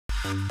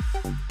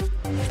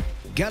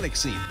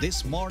Galaxy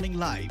This Morning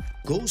Live,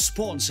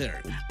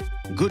 co-sponsor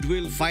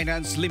Goodwill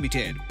Finance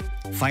Limited,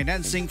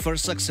 financing for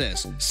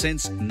success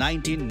since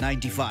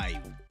 1995.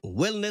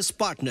 Wellness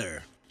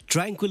partner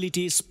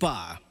Tranquility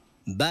Spa,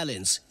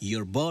 balance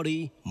your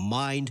body,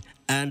 mind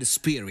and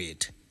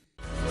spirit.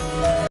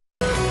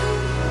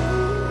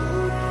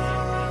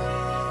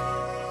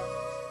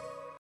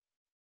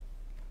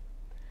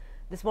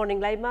 This morning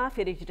लाइभमा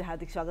फेरि एकचोटि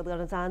हार्दिक स्वागत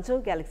गर्न चाहन्छु।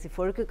 Galaxy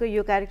फोर्कको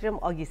यो कार्यक्रम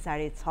अघि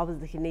 6:30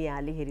 बजेदेखि नै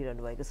यहाँले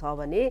हेरिरहनु भएको छ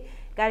भने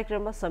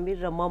कार्यक्रममा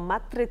समीर र म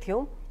मात्रै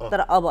थियौँ,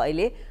 तर अब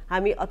अहिले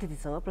हामी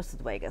अतिथिसँग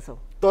प्रस्तुत भएका छौँ।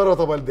 तर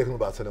तपाईँले देख्नु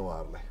भएको छैन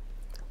उहाँहरूलाई,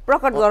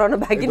 प्रकट गराउन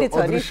बाँकी नै छ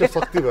नि। अदृश्य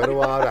शक्ति भएर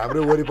उहाँहरू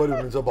हाम्रो वरिपरि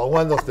हुनुहुन्छ,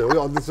 भगवान जस्तै हो,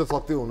 अदृश्य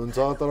शक्ति हुनुहुन्छ,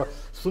 तर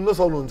सुन्न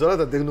सक्नुहुन्छ र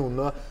त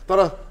देख्नुहुन्न। तर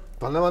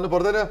धन्यवाद मान्नु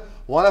पर्दैन,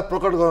 उहाँलाई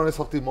प्रकट गराउने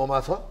शक्ति ममा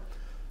छ।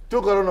 त्यो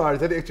गराउनु अगाडि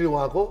चाहिँ एकचोटि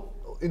उहाँको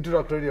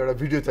इन्ट्रोडक्टरी एउटा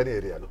भिडियो चाहिँ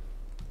हेरिहालौँ।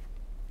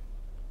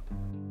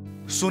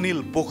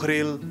 सुनिल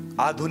पोखरेल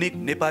आधुनिक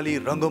नेपाली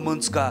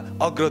रङ्गमञ्चका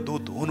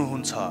अग्रदूत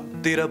हुनुहुन्छ।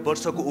 13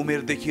 वर्षको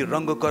उमेरदेखि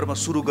रङ्गकर्म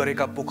सुरु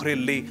गरेका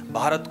पोखरेलले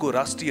भारतको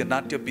राष्ट्रिय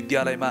नाट्य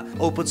विद्यालयमा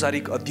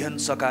औपचारिक अध्ययन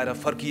सकाएर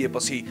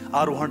फर्किएपछि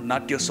आरोहण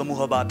नाट्य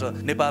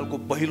समूहबाट नेपालको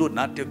पहिलो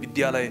नाट्य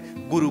विद्यालय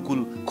गुरुकुल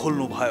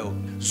खोल्नुभयो,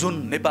 जुन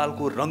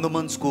नेपालको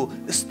रङ्गमञ्चको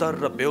स्तर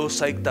र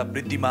व्यावसायिकता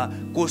वृद्धिमा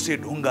कोसे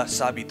ढुङ्गा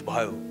साबित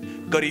भयो।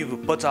 करिब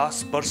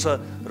 50 वर्ष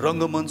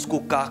रङ्गमञ्चको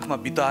काखमा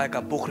बिताएका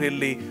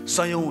पोखरेलले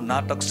सयौं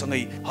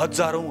नाटकसँगै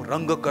हजारौं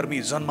रङ्गकर्मी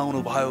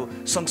जन्माउनु भयो,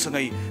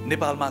 सँगसँगै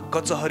नेपालमा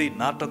कचहरी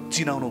नाटक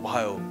चिनाउनु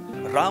भयो।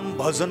 राम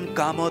भजन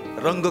कामत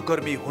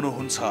रङ्गकर्मी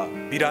हुनुहुन्छ।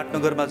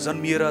 विराटनगरमा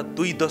जन्मिएर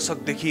 2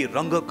 दशकदेखि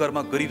रङ्गकर्म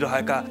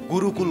गरिरहेका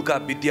गुरुकुलका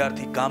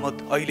विद्यार्थी कामत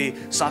अहिले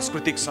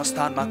सांस्कृतिक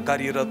संस्थानमा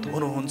कार्यरत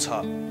हुनुहुन्छ।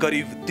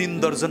 करिब 3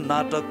 दर्जन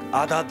नाटक,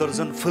 आधा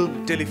दर्जन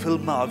फिल्म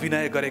टेलिफिल्ममा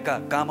अभिनय गरेका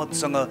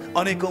कामतसँग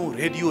अनेकौं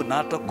रेडियो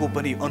नाटकको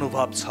पनि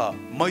अनुभव छ।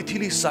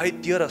 मैथिली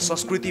साहित्य र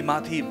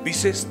संस्कृतिमाथि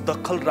विशेष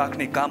दखल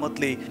राख्ने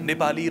कामतले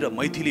नेपाली र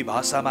मैथिली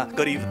भाषामा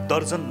करिब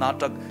दर्जन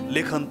नाटक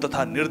लेखन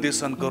तथा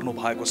निर्देशन गर्नु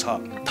भएको छ।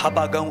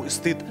 थापागाउँ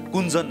स्थित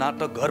कुञ्ज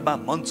नाटक घरमा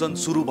मञ्चन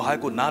सुरु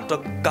भएको नाटक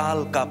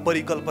कालका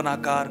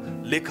परिकल्पनाकार,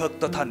 लेखक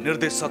तथा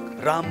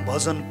निर्देशक राम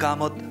भजन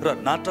कामत र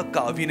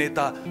नाटकका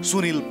अभिनेता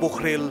सुनिल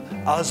पोखरेल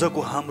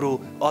आजको हाम्रो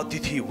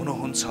अतिथि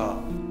हुनुहुन्छ।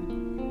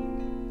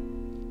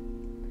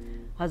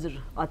 हजुर,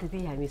 अतिथि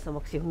हामी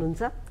समक्ष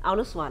हुनुहुन्छ,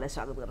 आउनुहोस् उहाँलाई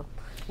स्वागत गरौँ।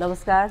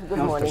 नमस्कार, गुड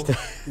मर्निङ।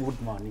 Good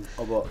morning.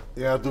 अब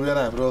यहाँ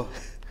दुईजना हाम्रो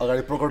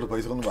अगाडि प्रकट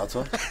भइसक्नु भएको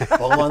छ,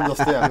 भगवान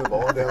जस्तै हामीले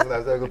भगवान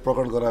देखाउनु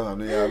प्रकट गरायौँ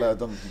हामीले यहाँलाई,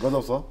 एकदम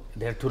गजब छ।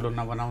 धेरै ठुलो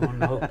नबनाउनु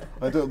न हो,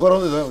 त्यो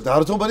गराउँदै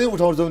झार्छौँ पनि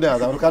उठाउँछौँ नि।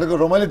 हाम्रो कार्यक्रम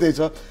रमाइलो त्यही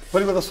छ।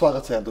 पहिलो त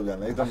स्वागत छ यहाँ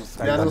दुईजना, एकदम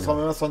बिहानको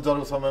समयमा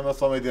सञ्चारको समयमा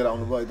समय दिएर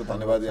आउनुभयो, एकदम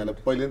धन्यवाद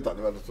यहाँलाई। पहिले पनि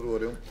धन्यवाद सुरु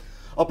गऱ्यौँ,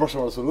 अब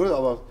प्रश्नबाट सुरु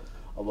गऱ्यौँ।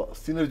 अब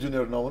सिनियर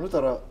जुनियर नहुनु,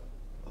 तर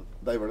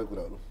दाइबाटै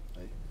कुरा गरौँ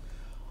है।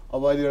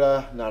 अब अहिले एउटा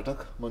नाटक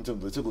मञ्चन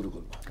हुँदैछ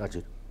गुरुकुलमा।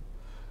 हजुर,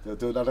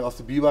 त्यो नाटक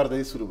अस्ति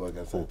बिहिबारदेखि सुरु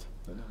भएको छ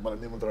होइन, मलाई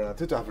निमन्त्रणा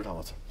थियो, त्यो आफ्नो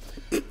ठाउँमा छ।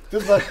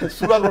 त्यसमा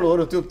सुरुवातबाट हो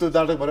र त्यो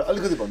नाटकबारे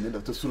अलिकति भनिदिनु,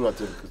 त्यो सुरुवात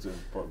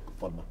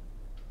पलमा।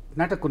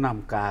 नाटकको नाम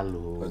काल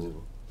हो,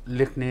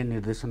 लेख्ने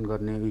निर्देशन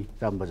गर्ने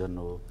राम भजन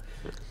हो।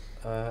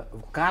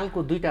 कालको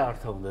 2टा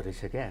अर्थ हुँदो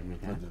रहेछ क्या हामी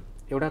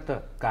कहाँ। एउटा त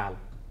काल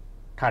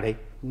ठाडै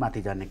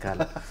माथि जाने काल,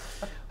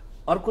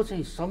 अर्को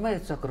चाहिँ समय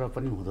चक्र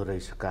पनि हुँदो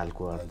रहेछ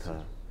कालको अर्थ।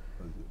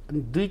 अनि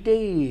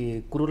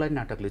दुईटै कुरोलाई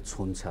नाटकले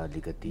छुन्छ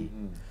अलिकति।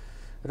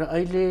 र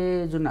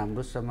अहिले जुन हाम्रो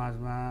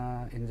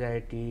समाजमा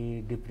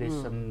एन्जाइटी,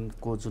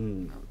 डिप्रेसनको जुन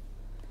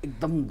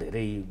एकदम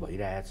धेरै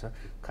भइरहेछ,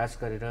 खास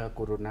गरेर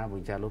कोरोना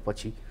भुइँचालो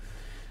पछि,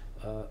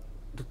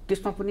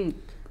 त्यसमा पनि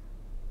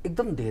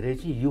एकदम धेरै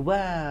चाहिँ युवा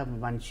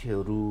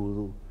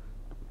मान्छेहरूलाई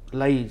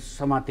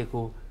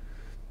समातेको,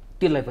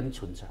 त्यसलाई पनि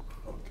छुन्छ।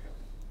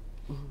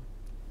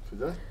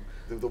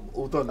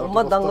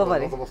 म दङ्ग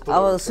परेँ।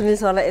 अब सुनिल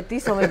सरलाई यति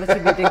समयपछि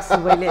भेटेको छु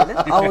मैले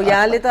होइन। अब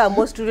यहाँले त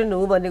म स्टुडेन्ट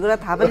हुँ भन्ने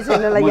कुरा थाहा पनि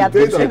छैन, याद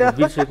पनि छैन।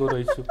 बिर्सेको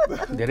रहेछु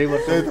धेरै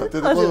वर्ष।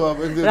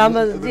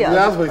 रामजी,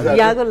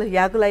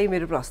 यहाँको लागि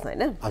मेरो प्रश्न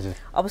होइन,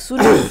 अब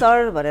सुनिल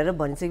सर भनेर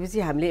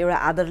भनिसकेपछि हामीले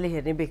एउटा आदरले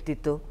हेर्ने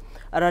व्यक्तित्व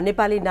र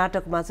नेपाली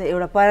नाटकमा चाहिँ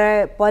एउटा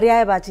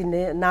पर्यायवाची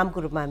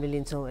नामको रूपमा हामी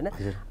लिन्छौँ होइन।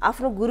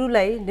 आफ्नो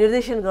गुरुलाई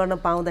निर्देशन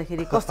गर्न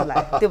पाउँदाखेरि कस्तो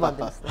लाग्यो त्यो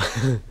भनिदिनुहोस्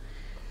न।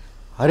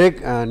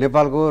 हरेक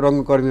नेपालको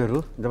रङ्गकर्मीहरू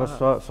जब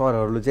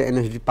सरहरूले चाहिँ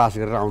एनएसडी पास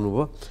गरेर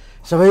आउनुभयो,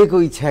 सबैको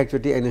इच्छा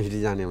एकचोटि एनएसडी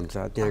जाने हुन्छ,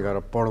 त्यहाँ गएर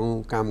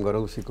पढौँ, काम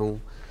गरौँ,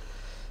 सिकौँ।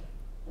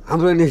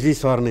 हाम्रो एनएसडी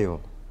सर नै हो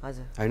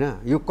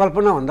होइन। यो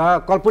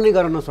कल्पनै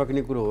गर्न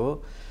नसकिने कुरो हो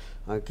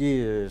कि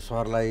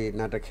सरलाई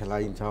नाटक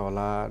खेलाइन्छ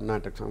होला,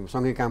 नाटक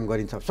सँगै काम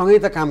गरिन्छ। सँगै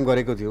त काम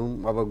गरेको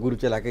थियौँ, अब गुरु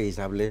चेलाकै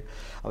हिसाबले।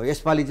 अब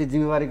यसपालि चाहिँ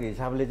जिम्मेवारीको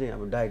हिसाबले चाहिँ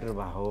अब डाइरेक्टर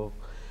भएको हो।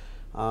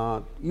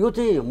 यो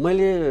चाहिँ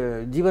मैले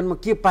जीवनमा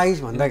के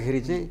पाइस्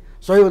भन्दाखेरि चाहिँ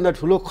सबैभन्दा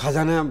ठुलो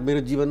खजाना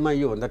मेरो जीवनमा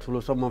योभन्दा ठुलो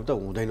सम्भव त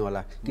हुँदैन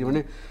होला,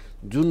 किनभने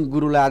जुन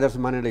गुरुलाई आदर्श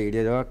मानेर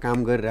हिँडेर काम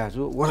गरिरहेको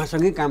छु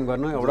उहाँसँगै काम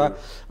गर्न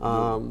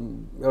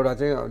एउटा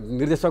चाहिँ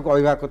निर्देशकको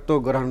अभिभावकत्व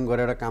ग्रहण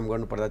गरेर काम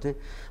गर्नुपर्दा चाहिँ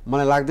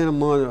मलाई लाग्दैन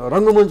म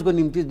रङ्गमञ्चको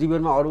निम्ति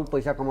जीवनमा अरू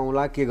पैसा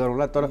कमाउँला के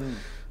गरौँला, तर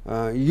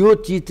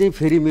यो चिज चाहिँ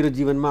फेरि मेरो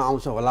जीवनमा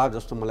आउँछ होला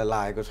जस्तो मलाई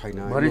लागेको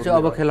छैन। भने चाहिँ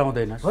अब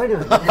खेलाउँदैन होइन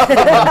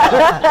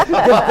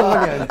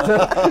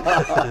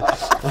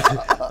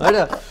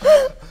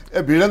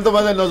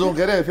भिडन्तमा चाहिँ नजाउँ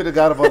के अरे फेरि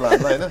गाह्रो पर्ला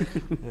होइन।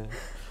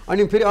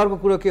 अनि फेरि अर्को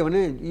कुरो के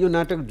भने यो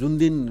नाटक जुन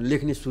दिन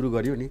लेख्ने सुरु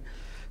गर्यो नि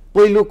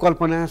पहिलो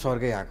कल्पना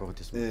सर्कै आएको हो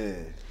त्यसमा।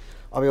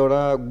 अब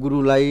एउटा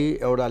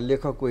गुरुलाई एउटा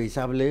लेखकको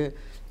हिसाबले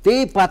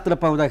त्यही पात्र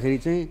पाउँदाखेरि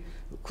चाहिँ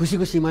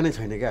खुसीको सीमा नै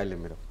छैन क्या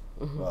अहिले मेरो।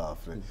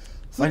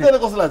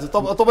 सिर्जना कस्तो लाग्छ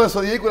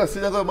तपाईँ यही कुरा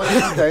सिर्जाको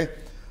मैले चाहेँ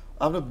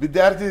आफ्नो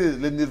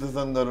विद्यार्थीले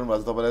निर्देशन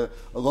गर्नुभएको छ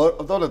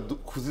तपाईँलाई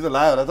खुसी त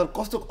लाग्यो होला तर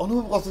कस्तो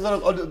अनुभव कस्तो छ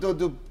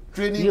त्यो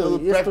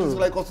ट्रेनिङ प्र्याक्टिसको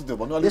लागि कस्तो थियो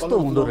भन्नु यस्तो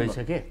हुँदो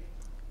रहेछ के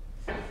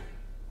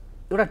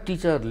एउटा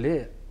टिचरले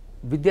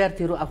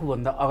विद्यार्थीहरू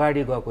आफूभन्दा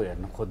अगाडि गएको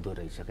हेर्न खोज्दो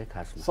रहेछ क्या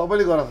खासमा।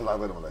 सबैले गर्न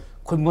लाग्दैन मलाई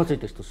खोइ म चाहिँ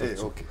त्यस्तो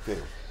सोच्छु।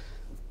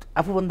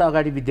 आफूभन्दा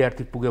अगाडि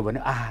विद्यार्थी पुग्यो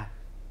भने आहा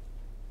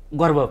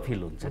गर्व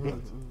फिल हुन्छ कि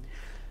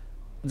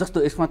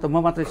जस्तो यसमा त म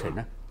मात्रै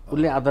छैन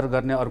उसले आदर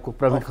गर्ने अर्को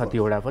प्रवीण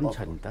खतिवडा पनि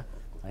छ नि त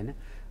होइन।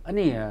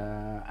 अनि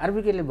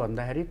आरबिकेले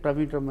भन्दाखेरि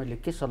प्रवीण र मैले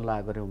के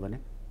सल्लाह गऱ्यौँ भने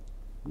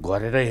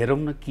गरेर हेरौँ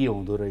न के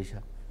हुँदो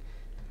रहेछ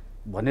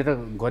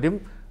भनेर गऱ्यौँ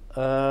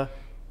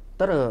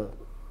तर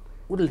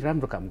उसले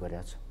राम्रो काम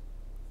गरेको छ।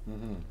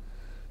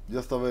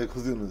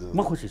 म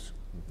खुसी छु।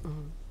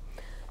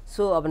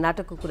 सो अब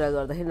नाटकको कुरा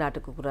गर्दाखेरि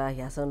नाटकको कुरा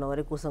यहाँसँग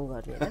नगरे कोसँग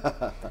गर्ने होइन।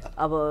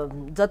 अब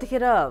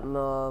जतिखेर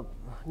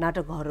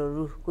नाटक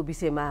घरहरूको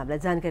विषयमा हामीलाई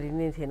जानकारी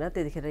नै थिएन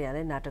त्यतिखेर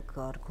यहाँले नाटक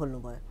घर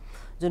खोल्नुभयो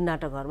जुन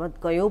नाटक घरमा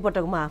कयौँ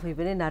पटक म आफै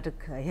पनि नाटक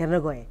हेर्न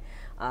गएँ।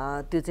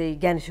 त्यो चाहिँ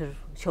ज्ञानेश्वर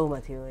छेउमा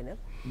थियो होइन।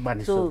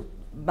 सो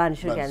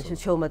बानेश्वर ज्ञानेश्वर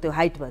छेउमा त्यो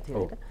हाइटमा थियो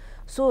होइन।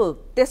 सो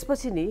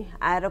त्यसपछि नि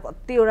आएर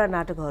कतिवटा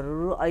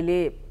नाटकहरू अहिले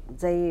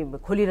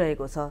चाहिँ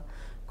खोलिरहेको छ।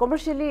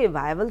 कमर्सियली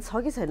भाइबल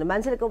छ कि छैन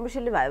मान्छेले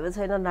कमर्सियली भाइबल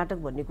छैन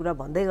नाटक भन्ने कुरा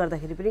भन्दै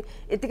गर्दाखेरि पनि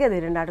यतिकै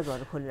धेरै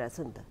नाटकहरू खोलिरहेछ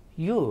नि त।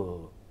 यो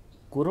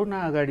कोरोना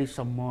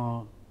अगाडिसम्म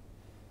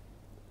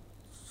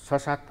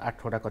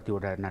 6-7-8वटा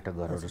कतिवटा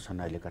नाटकघरहरू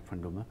छन् अहिले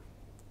काठमाडौँमा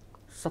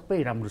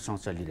सबै राम्रोसँग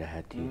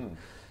चलिरहेको थियो।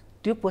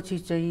 त्यो पछि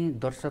चाहिँ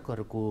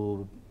दर्शकहरूको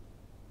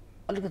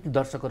अलिकति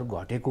दर्शकहरू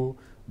घटेको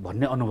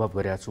भन्ने अनुभव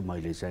गरेको छु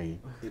मैले चाहिँ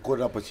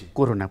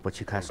कोरोना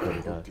पछि खास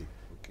गरेर।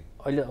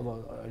 अहिले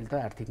त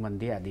आर्थिक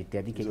मन्दी आदि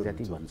इत्यादि के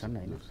जाति भन्छन्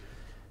होइन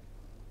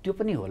त्यो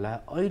पनि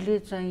होला।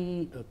 अहिले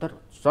चाहिँ तर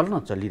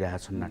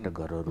चलिरहेछन्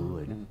नाटकघरहरू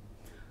होइन।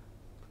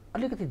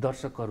 अलिकति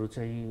दर्शकहरू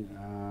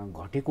चाहिँ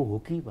घटेको हो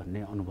कि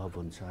भन्ने अनुभव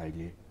हुन्छ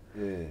अहिले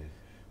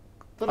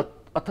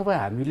अथवा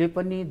हामीले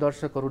पनि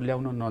दर्शकहरू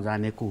ल्याउन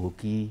नजानेको हो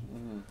कि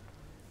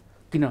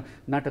किन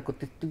नाटकको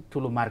त्यति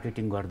ठुलो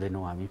मार्केटिङ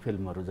गर्दैनौँ हामी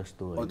फिल्महरू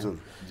जस्तो होइन।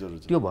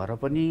 त्यो भएर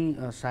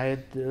पनि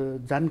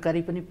सायद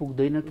जानकारी पनि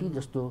पुग्दैन कि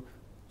जस्तो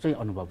चाहिँ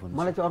अनुभव हुन्छ।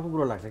 मलाई चाहिँ अर्को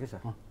कुरो लाग्छ कि सर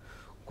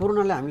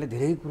कोरोनाले हामीले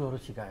धेरै कुरोहरू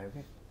सिकायो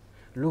क्या।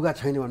 लुगा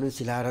छैन भने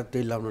सिलाएर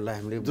तेल लाउनलाई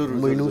हामीले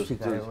महिनौ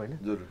सिकायो होइन।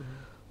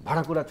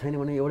 भाँडाकुँडा छैन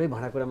भने एउटै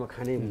भाँडाकुँडामा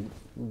खाने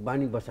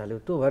बानी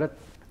बसाल्यो। त्यो भएर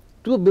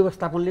त्यो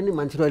व्यवस्थापनले नै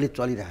मान्छेहरू अहिले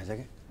चलिरहेछ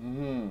क्या।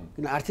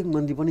 किन आर्थिक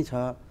मन्दी पनि छ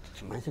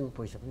मान्छेसँग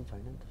पैसा पनि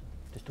छैन नि त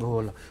त्यस्तो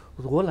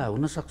होला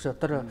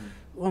हुनसक्छ तर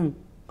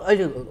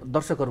अहिले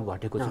दर्शकहरू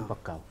घटेको चाहिँ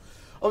पक्का हो।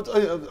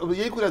 अब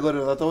यही कुरा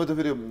गरेर तपाईँ त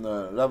फेरि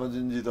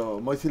रामजनजी त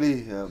मैथिली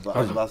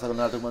भाषाको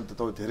नाटकमा त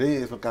तपाईँ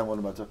धेरै यसमा काम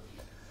गर्नुभएको छ।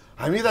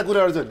 हामी यता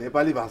कुराहरू चाहिँ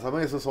नेपाली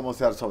भाषामा यस्तो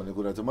समस्याहरू छ भन्ने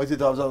कुरा चाहिँ मैथिली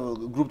त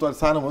अब ग्रुप त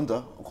सानो हो नि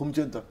त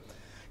खुम्च्यो नि त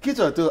के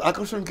छ त्यो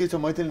आकर्षण के छ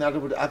मैथिली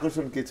नाटकपट्टि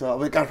आकर्षण के छ।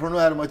 अब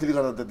काठमाडौँ आएर मैथिली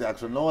गर्दा त त्यो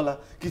आकर्षण नहोला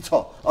कि छ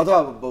अथवा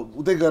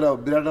उतै गएर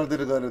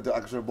विराटनगरतिर गएर त्यो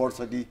आकर्षण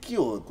बढ्छ कि के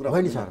हो कुरा।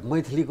 होइन सर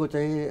मैथिलीको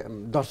चाहिँ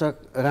दर्शक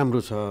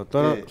राम्रो छ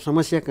तर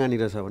समस्या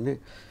कहाँनिर छ भने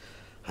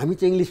हामी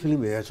चाहिँ इङ्ग्लिस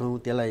फिल्म हेर्छौँ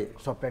त्यसलाई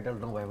सबटाइटल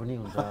नभए पनि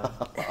हुन्छ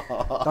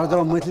तर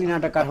जब मैथिली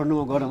नाटक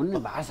काठमाडौँमा गरौँ भने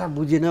भाषा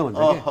बुझेन भन्छ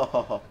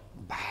क्या।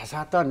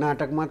 भाषा त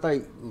नाटकमा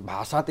त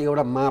भाषा त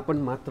एउटा मापन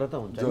मात्र त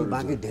हुन्छ नि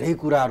बाँकी धेरै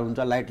कुराहरू हुन्छ।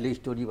 लाइटले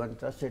स्टोरी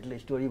भन्छ सेटले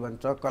स्टोरी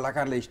भन्छ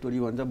कलाकारले स्टोरी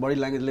भन्छ बडी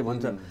ल्याङ्ग्वेजले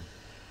भन्छ।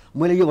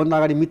 मैले योभन्दा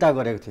अगाडि मिता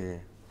गरेको थिएँ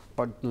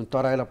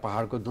तराई र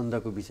पहाडको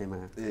द्वन्द्वको विषयमा।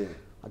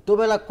 त्यो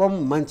बेला कम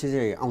मान्छे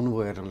चाहिँ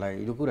आउनुभयो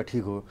हेर्नलाई यो कुरा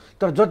ठिक हो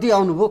तर जति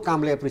आउनुभयो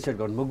कामले एप्रिसिएट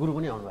गर्नुभयो। गुरु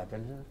पनि आउनु भएको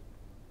थियो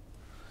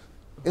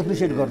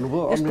एप्रिसिएट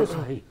गर्नुभयो। यस्तो छ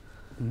है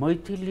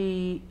मैथिली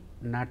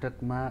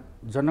नाटकमा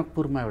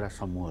जनकपुरमा एउटा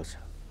समूह छ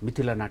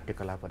मिथिला नाट्य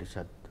कला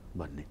परिषद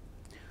भन्ने।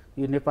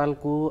 यो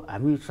नेपालको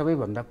हामी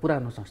सबैभन्दा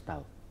पुरानो संस्था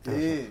हो।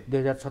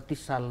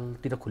 2036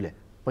 सालतिर खुले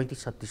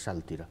 35-36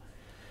 सालतिर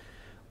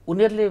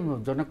उनीहरूले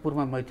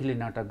जनकपुरमा मैथिली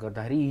नाटक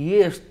गर्दाखेरि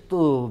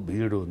यस्तो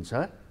भिड हुन्छ।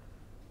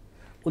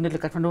 उनीहरूले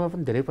काठमाडौँमा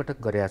पनि धेरै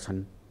पटक गरेका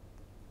छन्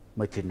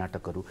मैथिली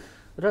नाटकहरू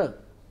र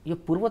यो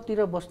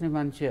पूर्वतिर बस्ने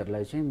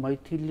मान्छेहरूलाई चाहिँ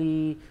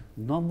मैथिली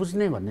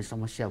नबुझ्ने भन्ने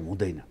समस्या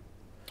हुँदैन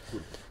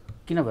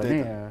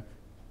किनभने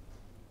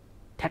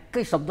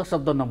ठ्याक्कै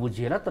शब्द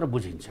नबुझिएला तर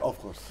बुझिन्छ।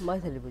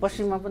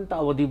 पश्चिममा पनि त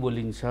अवधी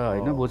बोलिन्छ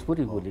होइन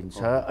भोजपुरी बोलिन्छ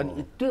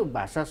अनि त्यो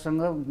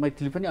भाषासँग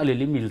मैथिली पनि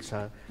अलिअलि मिल्छ।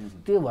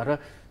 त्यो भएर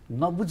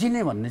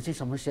नबुझिने भन्ने चाहिँ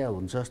समस्या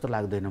हुन्छ जस्तो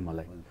लाग्दैन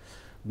मलाई।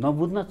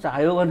 नबुझ्न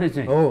चाह्यो भने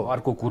चाहिँ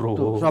अर्को कुरो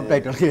हो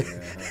सबटाइटल।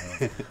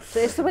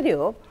 यस्तो पनि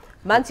हो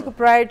मान्छेको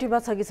प्रायोरिटीमा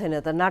छ कि छैन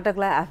त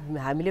नाटकलाई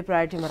हामीले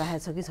प्रायोरिटीमा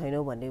राखेको छ कि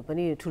छैनौँ भन्ने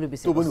पनि ठुलो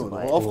विषय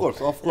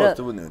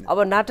अब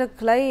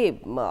नाटकलाई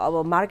अब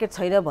मार्केट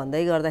छैन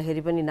भन्दै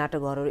गर्दाखेरि पनि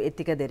नाटकघरहरू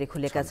यतिका धेरै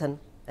खुलेका छन्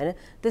हैन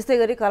त्यस्तै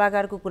गरी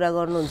कलाकारको कुरा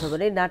गर्नुहुन्छ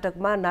भने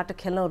नाटकमा नाटक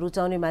खेल्न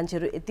रुचाउने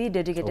मान्छेहरू यति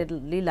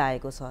डेडिकेटेडली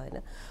लागेको छ हैन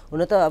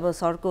हुन त अब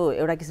सरको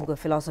एउटा किसिमको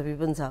फिलोसफी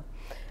पनि छ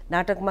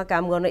नाटकमा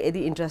काम गर्न यदि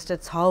इन्ट्रेस्टेड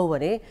छौ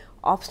भने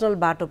अप्सनल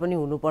बाटो पनि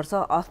हुनुपर्छ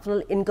अप्सनल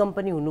इन्कम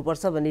पनि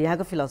हुनुपर्छ भन्ने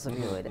यहाँको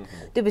फिलोसफी हो हैन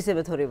त्यो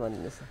विषयमा थोरै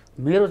भनिदिनुहोस्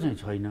मेरो चाहिँ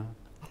छैन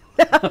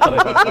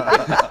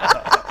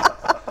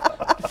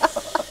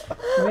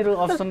मेरो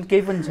अप्सन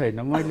केही पनि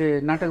छैन मैले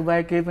नाटक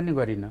बाहेक केही पनि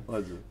गरिनँ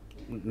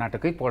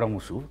नाटकै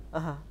पढाउँछु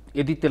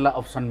यदि त्यसलाई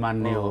अप्सन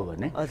मान्ने हो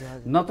भने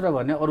नत्र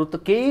भने अरू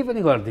त केही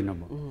पनि गर्दिनँ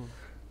म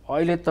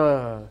अहिले त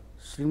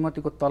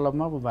श्रीमतीको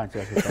तलबमा म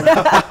बाँचेको छु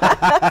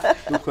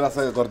त्यो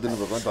खुलासा गरिदिनु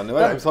भएको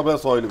धन्यवाद हामी सबैलाई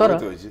सहिलो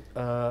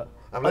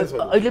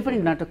भयो अहिले पनि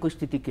नाटकको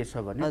स्थिति के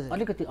छ भने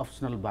अलिकति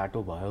अप्सनल बाटो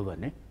भयो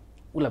भने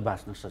उसलाई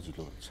बाँच्न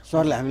सजिलो हुन्छ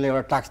सरले हामीलाई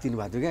एउटा टास्क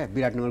दिनुभएको थियो क्या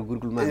विराटनगर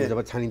गुरुकुलमा जब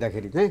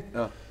छानिँदाखेरि चाहिँ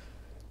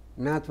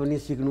नाच पनि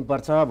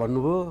सिक्नुपर्छ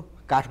भन्नुभयो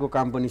काठको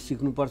काम पनि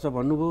सिक्नुपर्छ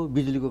भन्नुभयो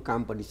बिजुलीको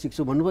काम पनि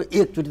सिक्छु भन्नुभयो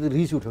एकचोटि त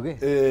रिस उठ्यो के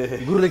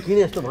गुरुले किन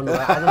यस्तो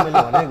भन्नुभयो आज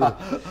मैले भने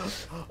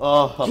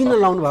किन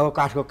लाउनु भएको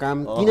काठको काम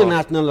किन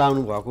नाच्न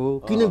लाउनु भएको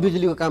किन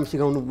बिजुलीको काम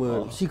सिक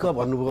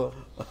भन्नुभयो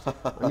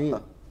अनि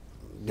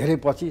धेरै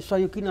पछि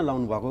सही किन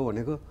लाउनु भएको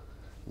भनेको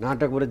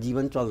नाटकबाट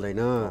जीवन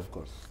चल्दैन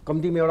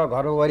कम्तीमा एउटा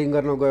घरमा वायरिङ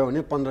गर्न गयो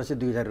भने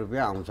 1500-2000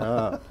 रुपियाँ आउँछ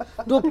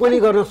त्यो पनि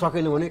गर्न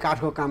सकेन भने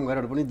काठको काम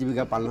गरेर पनि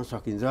जीविका पाल्न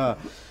सकिन्छ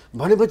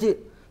भनेपछि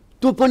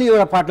त्यो पनि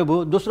एउटा पाटो भयो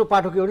दोस्रो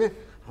पाटो के हो भने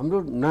हाम्रो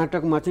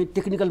नाटकमा चाहिँ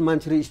टेक्निकल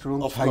मान्छेहरू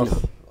स्ट्रङ छैन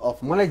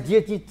मलाई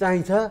जे चिज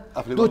चाहिन्छ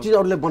त्यो चिज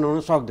अरूले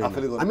बनाउन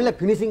सक्दैन हामीलाई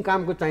फिनिसिङ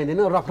कामको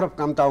चाहिँदैन रफ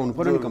काम त आउनु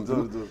पर्यो नि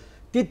कम्तीमा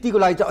त्यतिको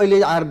लागि चाहिँ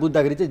अहिले आएर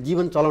बुझ्दाखेरि चाहिँ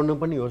जीवन चलाउन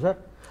पनि हो सर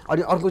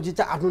अनि अर्को चिज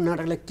चाहिँ आफ्नो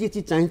नाटकलाई के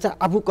चिज चाहिन्छ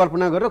आफू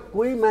कल्पना गरेर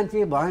कोही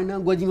मान्छे भएन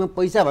गोजीमा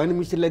पैसा भएन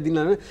मिस्त्रीलाई दिन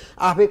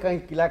आफै कहीँ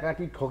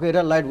किलाकाटी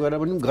ठोकेर लाइट गरेर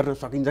पनि गर्न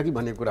सकिन्छ कि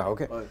भन्ने कुरा हो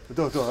क्या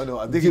त्यो होइन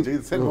देखिन्छ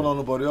सेट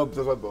बनाउनु पर्यो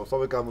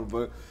सबै काम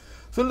पर्यो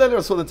सुन्दा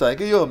सोध्न चाहेँ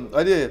कि यो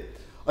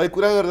अहिले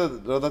कुरा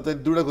गर्दा चाहिँ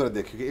दुईवटा कुरा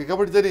देख्यो कि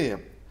एकापट्टि चाहिँ नि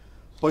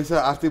पैसा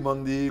आर्थिक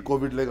मन्दी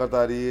कोभिडले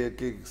गर्दाखेरि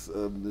के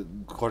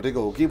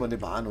घटेको हो कि भन्ने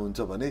भान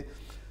हुन्छ भने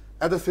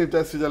एट द सेम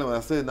टाइम सृजनाले भने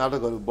जस्तै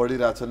नाटकहरू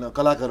बढिरहेछन्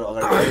कलाकारहरू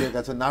अगाडि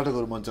बढिरहेका छन्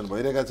नाटकहरू मञ्चन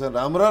भइरहेका छन्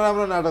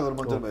राम्रा नाटकहरू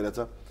मञ्चन भइरहेछ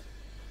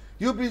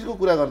यो बिचको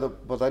कुरा गर्दा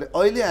पर्दाखेरि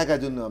अहिले आएका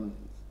जुन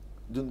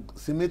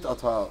सीमित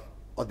अथवा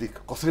अधिक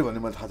कसरी भन्ने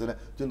मलाई थाहा छैन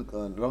जुन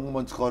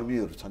रङ्गमञ्च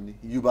कर्मीहरू छन् नि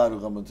युवा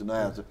रङ्गमञ्च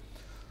नयाँ छ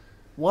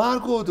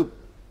उहाँहरूको त्यो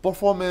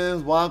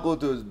पर्फर्मेन्स उहाँको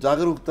त्यो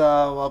जागरुकता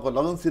उहाँको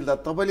लगनशीलता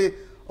तपाईँले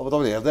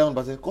हेर्दै आउनु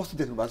भएको छ कस्तो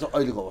देख्नु भएको छ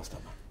अहिलेको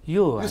अवस्थामा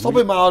यो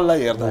सबै माहौललाई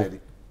हेर्दाखेरि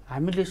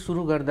हामीले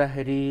सुरु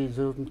गर्दाखेरि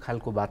जुन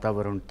खालको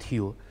वातावरण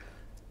थियो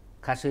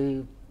खासै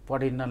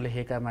पढे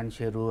नलेखेका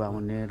मान्छेहरू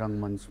आउने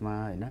रङ्गमञ्चमा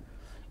होइन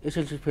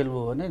एसएलसी फेल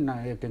भयो भने न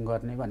एक्टिङ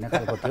गर्ने भन्ने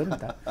खालको थियो नि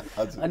त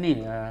अनि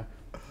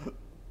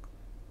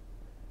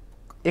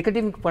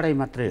एकाडेमिक पढाइ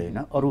मात्रै होइन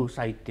अरू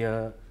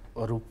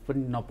साहित्यहरू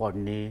पनि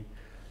नपढ्ने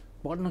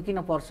पढ्नु किन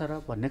पर्छ र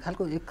भन्ने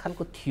खालको एक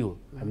खालको थियो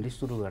हामीले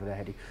सुरु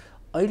गर्दाखेरि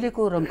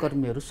अहिलेको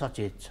रङ्गकर्मीहरू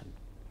सचेत छन्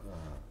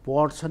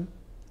पढ्छन्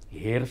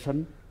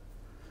हेर्छन्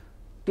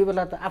त्यो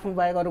बेला त आफ्नो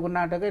बाहेक अरूको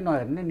नाटकै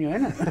नहेर्ने नि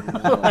होइन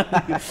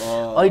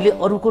अहिले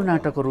अरूको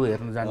नाटकहरू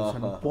हेर्न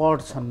जान्छन्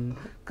पढ्छन्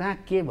कहाँ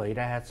के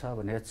भइरहेछ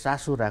भनेर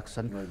चासो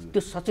राख्छन्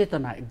त्यो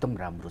सचेतना एकदम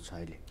राम्रो छ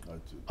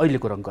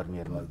अहिलेको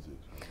रङ्गकर्मीहरूमा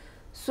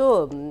सो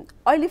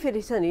अहिले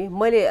फेरि छ नि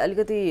मैले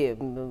अलिकति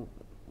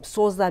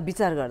सोच्दा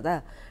विचार गर्दा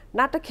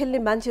नाटक खेल्ने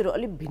मान्छेहरू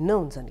अलिक भिन्न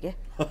हुन्छन् क्या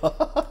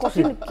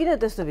किन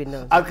त्यस्तो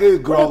भिन्न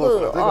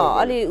हुन्छ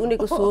अलि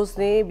उनीहरूको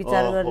सोच्ने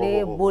विचार गर्ने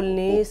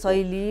बोल्ने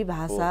शैली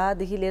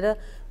भाषादेखि लिएर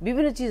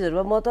विभिन्न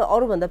चिजहरूमा म त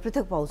अरूभन्दा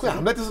पृथक पाउँछु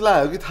हामीलाई त्यस्तो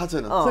लाग्यो कि थाहा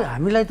छैन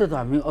हामीलाई त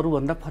हामी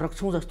अरूभन्दा फरक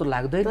छौँ जस्तो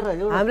लाग्दैन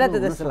हामीलाई त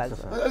त्यस्तो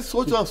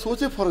लाग्छ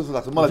सोचै फरक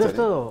लाग्छ मलाई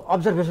जस्तो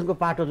अब्जर्भेसनको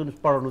पाटो जुन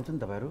पढाउनुहुन्छ नि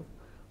तपाईँहरू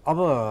अब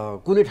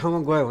कुनै ठाउँमा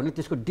गयो भने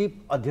त्यसको डिप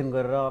अध्ययन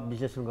गरेर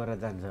विश्लेषण गरेर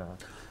जान्छ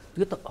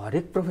यो त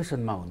हरेक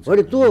प्रोफेसनमा हुन्छ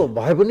होइन त्यो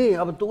भए पनि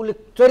अब त्यो उसले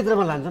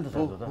चरित्रमा लान्छ नि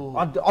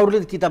त अरूले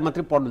त किताब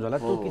मात्रै पढ्नुहुन्छ होला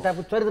त्यो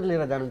किताबको चरित्र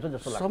लिएर जानुहुन्छ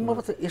जस्तो लाग्छ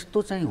सम्भवतः यस्तो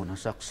चाहिँ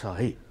हुनसक्छ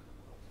है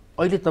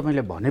अहिले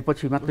तपाईँले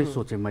भनेपछि मात्रै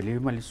सोचेँ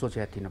मैले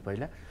सोचेको थिइनँ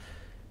पहिला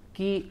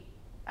कि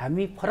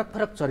हामी फरक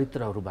फरक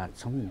चरित्रहरू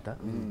बाँच्छौँ नि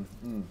त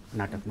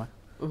नाटकमा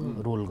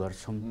रोल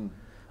गर्छौँ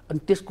अनि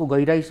त्यसको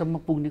गहिराइसम्म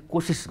पुग्ने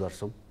कोसिस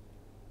गर्छौँ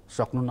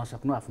सक्नु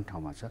नसक्नु आफ्नो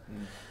ठाउँमा छ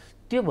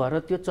त्यो भएर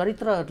त्यो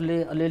चरित्रहरूले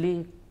अलिअलि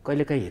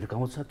कहिलेकाहीँ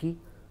हिर्काउँछ कि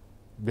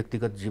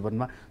व्यक्तिगत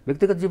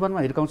जीवनमा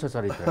हिर्काउँछ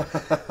चरित्र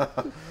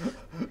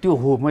त्यो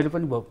हो मैले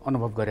पनि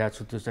अनुभव गरेको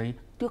छु त्यो चाहिँ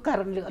त्यो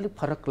कारणले अलिक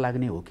फरक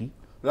लाग्ने हो कि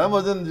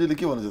रामभजनजीले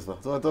के भन्नु जस्तो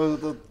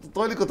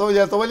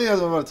तपाईँले याद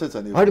गर्नु छ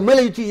नि होइन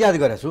मैले यो चिज याद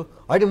गरेको छु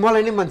होइन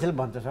मलाई नै मान्छेले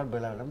भन्छ सर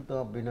बेला बेला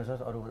त बिना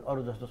सर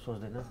अरू जस्तो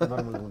सोच्दैन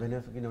नर्मल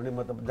हुँदैन किनभने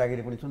म त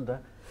जागिरी पनि छु नि त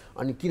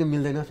अनि किन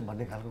मिल्दैन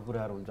भन्ने खालको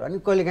कुराहरू हुन्छ अनि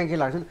कहिले काहीँ के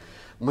लाग्छ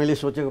मैले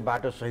सोचेको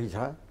बाटो सही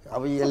छ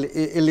अब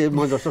यसले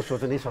म जस्तो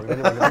सोच्नै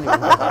सक्दैन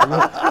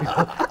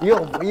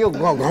यो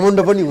घमण्ड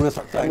पनि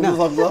हुनसक्छ होइन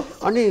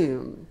अनि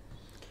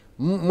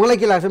मलाई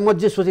के लाग्छ म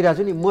जे सोचिरहेको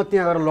छु नि म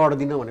त्यहाँ गएर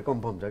लड्दिनँ भने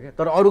कन्फर्म छ क्या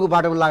तर अरूको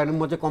बाटोमा लाग्यो भने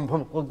म चाहिँ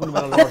कन्फर्म कुन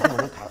बेला लड्छु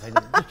भन्ने थाहा छैन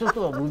त्यस्तो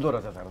हुँदो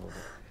रहेछ सर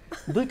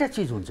दुईवटा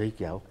चिज हुन्छ है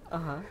क्या हो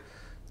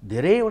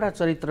धेरैवटा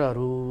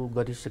चरित्रहरू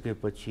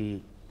गरिसकेपछि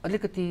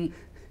अलिकति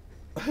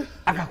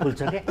आँखा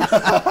खुल्छ क्या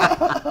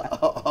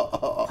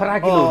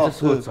फराकिलो हुन्छ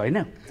सोच होइन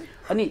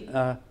अनि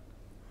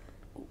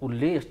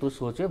उसले यस्तो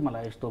सोच्यो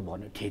मलाई यस्तो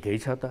भन्यो ठिकै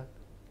छ त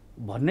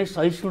भन्ने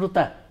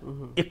सहिष्णुता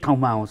एक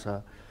ठाउँमा आउँछ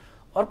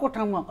अर्को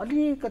ठाउँमा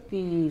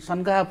अलिकति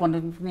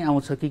शङ्कापन पनि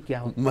आउँछ कि क्या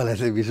हो मलाई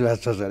चाहिँ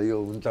विश्वास छ सर यो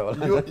हुन्छ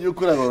होला यो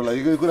कुरा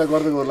गर्नुलाई यो कुरा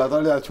गर्दै गर्ला त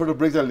अहिले छोटो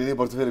ब्रेक चाहिँ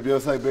लिनैपर्छ फेरि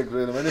व्यवसाय ब्रेक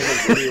लिएर भने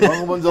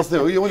रङ्गमञ्च जस्तै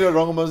हो यो पनि एउटा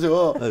रङ्गमञ्च चाहिँ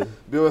हो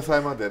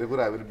व्यवसायमा धेरै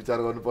कुरा हामीले विचार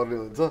गर्नुपर्ने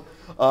हुन्छ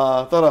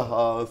तर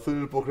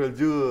सुनिल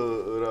पोखरेलज्यू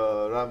र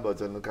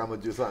रामभजन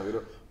कामतज्यू छ हामीहरू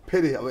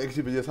फेरि अब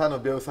एकछिनपछि सानो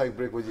व्यावसायिक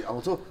ब्रेकपछि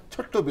आउँछौँ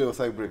छोटो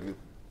व्यावसायिक ब्रेक लिउँ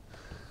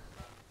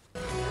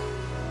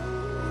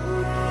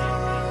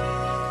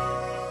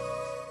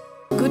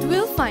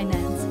Goodwill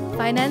Finance,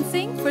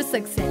 financing for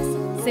success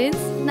since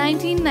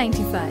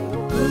 1995.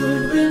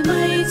 Goodwill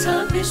mai cha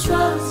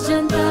vishwas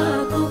janta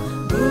ko,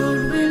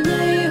 Goodwill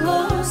nai ho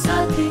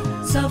sathi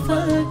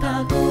safalta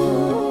ko.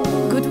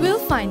 Goodwill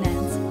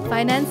Finance,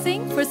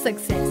 financing for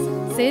success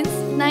since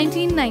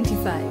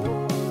 1995.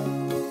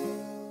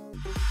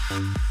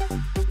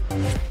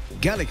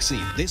 Galaxy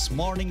This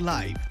Morning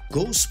Live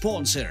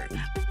co-sponsor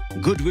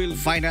Goodwill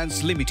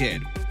Finance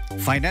Limited.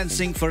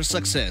 Financing for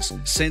success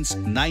since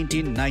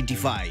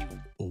 1995.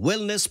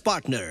 Wellness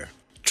partner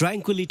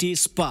Tranquility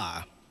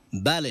Spa.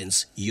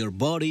 Balance your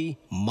body,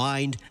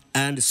 mind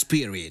and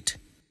spirit.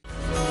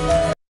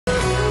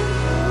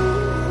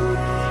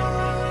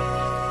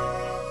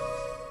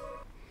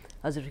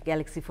 हजुर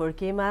galaxy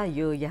 4K मा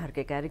यो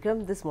यहाँहरुको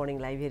कार्यक्रम this morning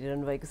live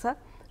हेरिरहनु भएको छ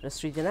र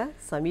सृजना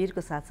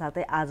समीरको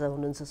साथसाथै आज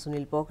हुनुहुन्छ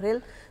सुनिल पोखरेल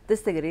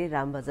त्यस्तै गरी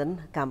रामभजन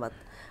कामत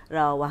र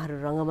उहाँहरू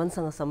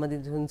रङ्गमञ्चसँग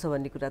सम्बन्धित हुनुहुन्छ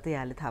भन्ने कुरा त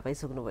यहाँले थाहा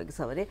पाइसक्नु भएको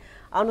छ भने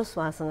आउनुहोस्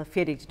उहाँसँग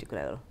फेरि एकचोटि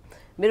कुरा गरौँ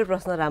मेरो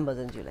प्रश्न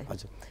रामभजनज्यूलाई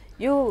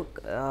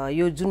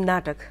यो जुन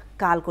नाटक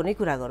कालको नै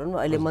कुरा गरौँ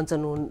अहिले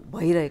मञ्चन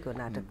भइरहेको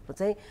नाटकको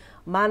चाहिँ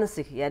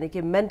मानसिक यानि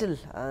कि मेन्टल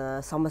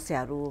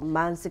समस्याहरू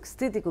मानसिक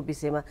स्थितिको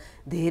विषयमा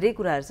धेरै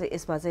कुराहरू चाहिँ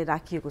यसमा चाहिँ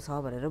राखिएको छ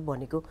भनेर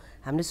भनेको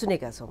हामीले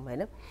सुनेका छौँ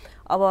होइन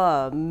अब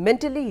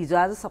मेन्टली हिजो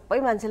आज सबै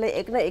मान्छेलाई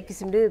एक न एक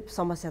किसिमले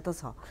समस्या त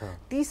छ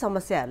ती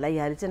समस्याहरूलाई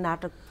यहाँले चाहिँ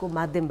नाटकको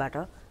माध्यमबाट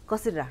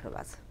कसरी राख्नु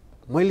भएको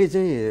छ मैले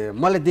चाहिँ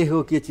मलाई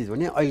देखेको के चिज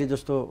भने अहिले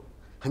जस्तो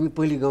हामी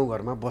पहिले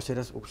गाउँघरमा बसेर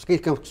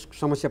केही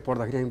समस्या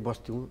पर्दाखेरि हामी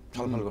बस्थ्यौँ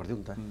छलफल गर्थ्यौँ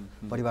नि त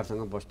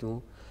परिवारसँग बस्थ्यौँ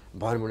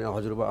भएन भने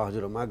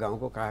हजुरबा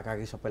गाउँको काका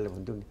काकी सबैले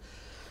भन्थ्यौँ नि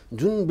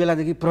जुन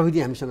बेलादेखि प्रविधि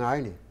हामीसँग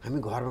आयो नि हामी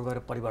घरमा गएर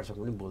परिवारसँग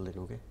पनि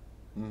बोल्दैनौँ क्या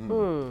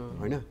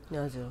होइन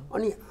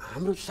अनि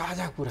हाम्रो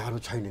साझा कुराहरू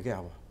छैन क्या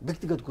अब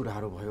व्यक्तिगत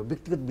कुराहरू भयो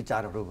व्यक्तिगत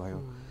विचारहरू भयो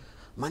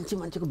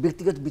मान्छेको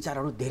व्यक्तिगत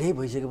विचारहरू धेरै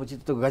भइसकेपछि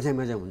त्यो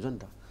गजामेजा हुन्छ नि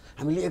त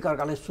हामीले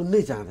एकअर्कालाई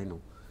सुन्नै चाहँदैनौँ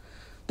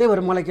त्यही भएर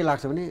मलाई के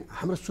लाग्छ भने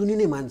हाम्रो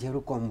सुनिने मान्छेहरू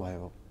कम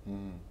भयो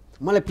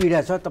मलाई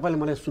पीडा छ तपाईँले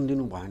मलाई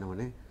सुनिदिनु भएन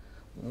भने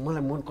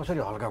मलाई मन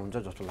कसरी हल्का हुन्छ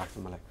जस्तो लाग्छ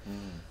मलाई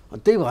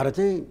त्यही भएर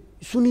चाहिँ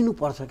सुनिनु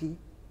पर्छ कि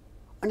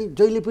अनि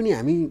जहिले पनि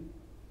हामी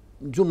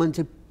जो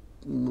मान्छे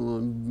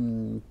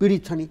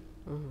पीडित छ नि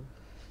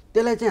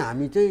त्यसलाई चाहिँ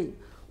हामी चाहिँ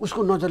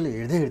उसको नजरले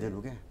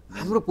हेर्दैनौँ क्या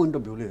हाम्रो पोइन्ट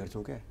अफ भ्यूले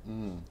हेर्छौँ क्या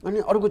अनि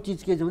अर्को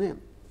चिज के छ भने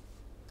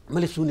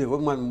मैले सुनेको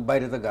म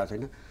बाहिर त गएको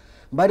छैन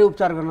बाहिर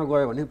उपचार गर्न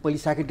गयो भने पहिले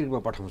साइकेट्रिकमा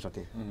पठाउँछ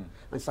त्यहाँ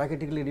अनि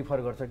साइकेट्रिकले रिफर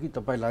गर्छ कि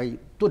तपाईँलाई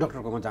त्यो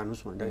डक्टरकोमा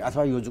जानुहोस् भनेर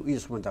अथवा यो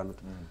यसमा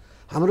जानुहोस्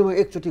हाम्रोमा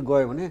एकचोटि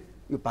गयो भने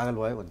यो पागल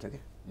भयो भन्छ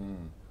क्या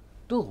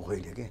त्यो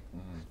होइन क्या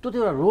त्यो त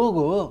एउटा रोग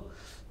हो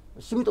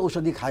सीमित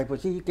औषधि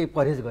खाएपछि केही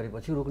परहेज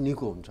गरेपछि रोग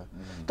निको हुन्छ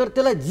तर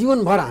त्यसलाई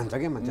जीवनभर हान्छ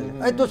क्या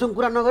मान्छेले तँसँग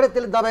कुरा नगरे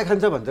त्यसले दबाई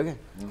खान्छ भन्छ क्या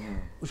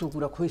उसको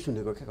कुरा खोइ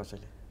सुनेको क्या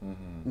कसैले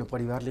न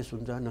परिवारले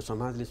सुन्छ न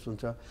समाजले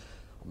सुन्छ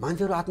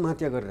मान्छेहरू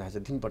आत्महत्या गरिरहेछ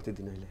दिन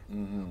प्रतिदिन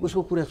अहिले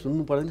उसको कुरा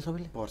सुन्नु पर्दैन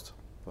सबैले पर्छ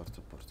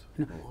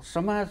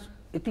समाज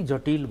यति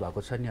जटिल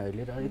भएको छ नि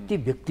अहिले र यति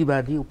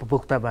व्यक्तिवादी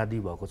उपभोक्तावादी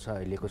भएको छ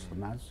अहिलेको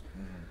समाज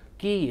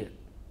कि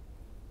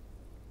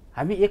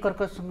हामी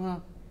एकअर्कासँग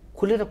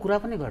खुलेर कुरा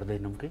पनि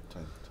गर्दैनौँ कि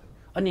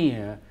अनि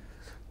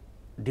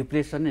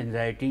डिप्रेसन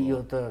एन्जाइटी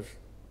यो त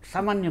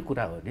सामान्य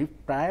कुरा हो नि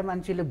प्राय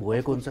मान्छेले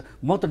भएको हुन्छ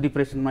म त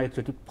डिप्रेसनमा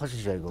एकचोटि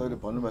फसिसकेको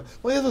भन्नुभयो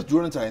म यो त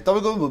जोड्न चाहेँ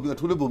तपाईँको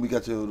ठुलो भूमिका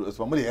छ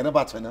यसमा मैले हेर्न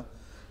पाएको छैन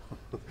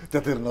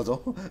त्यतातिर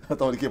नजाउँ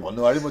तपाईँले के भन्नु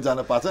अगाडि म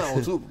जान पाएको छैन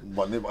आउँछु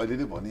भन्ने अहिले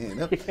नै भने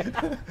होइन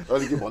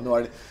अहिले के भन्नु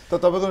अगाडि तर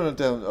तपाईँको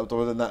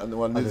तपाईँले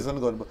निर्देशन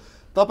गर्नुभयो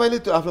तपाईँले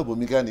त्यो आफ्नो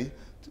भूमिका नि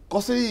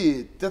कसरी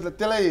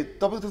त्यसलाई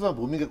तपाईँको त्यसमा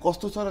भूमिका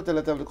कस्तो छ र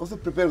त्यसलाई तपाईँले कसरी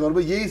प्रिपेयर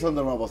गर्नुभयो यही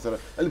सन्दर्भमा बसेर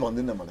अहिले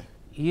भनिदिनु न मलाई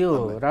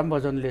यो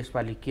रामभजनले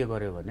यसपालि के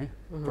गर्यो भने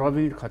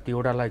प्रवीण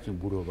खतिवडालाई चाहिँ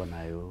बुढो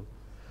बनायो,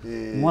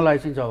 मलाई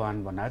चाहिँ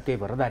जवान बनायो, त्यही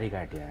भएर दारी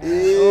काट्यो।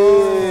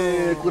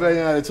 कुरा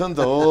यहाँ आएछ नि त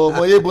हो।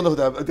 म यही बुझ्न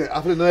खोजेँ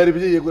आफूले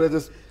नहेरेपछि यो कुरा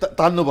चाहिँ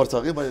तान्नुपर्छ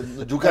कि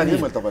मैले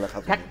झुकाएँ मैले तपाईँलाई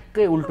खास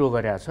ठ्याक्कै उल्टो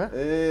गरेको छ।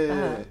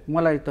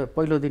 मलाई त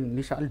पहिलो दिन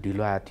निसा अलिक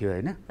ढिलो आएको थियो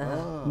होइन,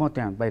 म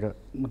त्यहाँ बाहिर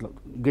मतलब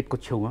गेटको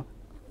छेउमा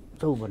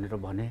जाऊ भनेर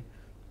भने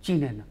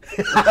चिनेन।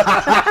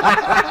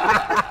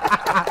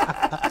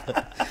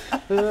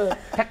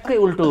 ठ्याक्कै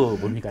उल्टो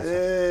भूमिका छ।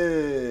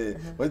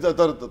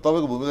 तर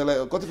तपाईँको भूमिकालाई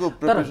कतिको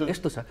तर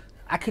यस्तो छ,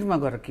 आखिरमा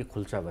गएर के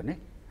खुल्छ भने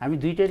हामी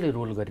दुइटैले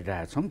रोल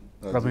गरिरहेछौँ,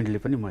 प्रवीणले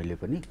पनि मैले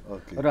पनि,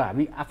 र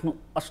हामी आफ्नो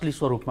असली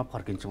स्वरूपमा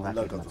फर्किन्छौँ।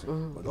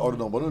 अरू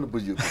नभन्नु न,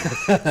 बुझ्यो।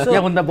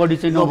 यहाँभन्दा बढी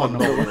चाहिँ नभन्नु।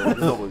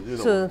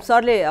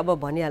 सरले अब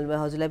भनिहाल्नु,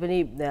 हजुरलाई पनि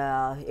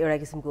एउटा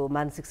किसिमको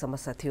मानसिक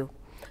समस्या थियो,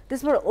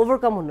 त्यसबाट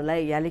ओभरकम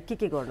हुनलाई यहाँले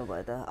के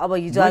गर्नुभयो त? अब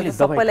हिजो आज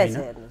सबैलाई छ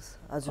हेर्नुहोस्।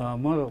 हजुर,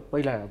 म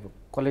पहिला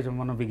कलेजमा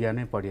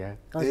मनोविज्ञानै पढ्या,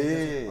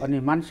 अनि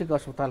मानसिक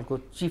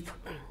अस्पतालको चिफ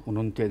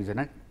हुनुहुन्थ्यो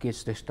एकजना के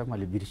श्रेष्ठ,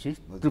 मैले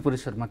बिर्सेँ,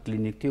 त्रिपुरेश्वरमा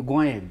क्लिनिक थियो,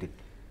 गएँ एक दिन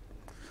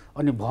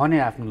अनि भने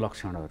आफ्नो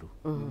लक्षणहरू,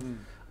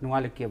 अनि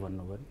उहाँले के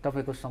भन्नुभयो भने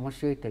तपाईँको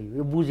समस्या त्यही हो,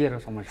 यो बुझेर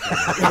समस्या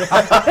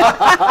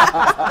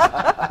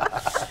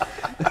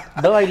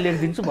दबाई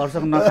लेखिदिन्छु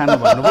भरसम्म नखानु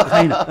भन्नुभयो,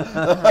 खाइन।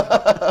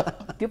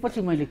 त्यो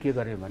पछि मैले के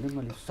गरेँ भने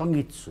मैले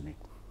सङ्गीत सुनेँ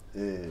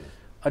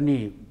अनि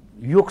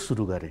योग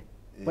सुरु गरेँ।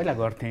 पहिला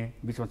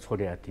गर्थेँ, बिचमा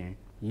छोडेको थिएँ,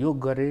 योग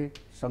गरेँ,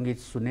 सङ्गीत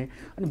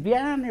सुनेँ, अनि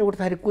बिहान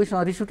उठ्दाखेरि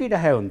कोहीसँग रिस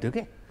उठिरहेको हुन्थ्यो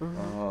कि,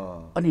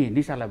 अनि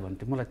निशालाई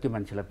भन्थ्यो मलाई त्यो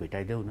मान्छेलाई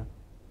भेटाइदेऊ न।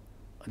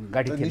 अनि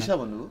गाडी थिएन,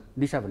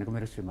 निशा भनेको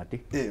मेरो श्रीमती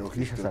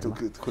निशा शर्मा।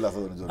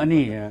 अनि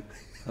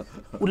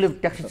उसले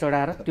ट्याक्सी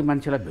चढाएर त्यो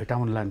मान्छेलाई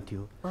भेटाउन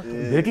लान्थ्यो,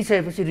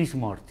 भेटिसकेपछि रिस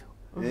मर्थ्यो।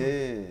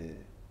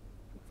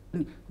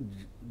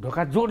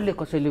 ढोका जोडले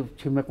कसैले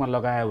छिमेकमा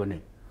लगायो भने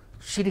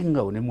सिरिङ्ग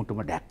हुने,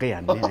 मुटुमा ढ्याक्कै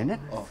हान्ने होइन।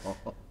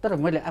 तर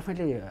मैले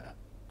आफैले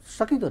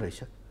सकिँदो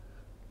रहेछ।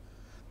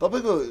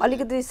 तपाईँको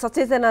अलिकति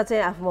सचेतना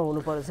चाहिँ आफूमा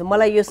हुनुपर्छ,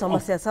 मलाई यो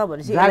समस्या छ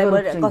भनेपछि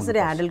कसरी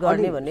ह्यान्डल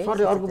गर्ने भन्ने।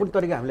 सरले अर्को पनि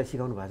तरिका हामीलाई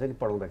सिकाउनु भएको छ नि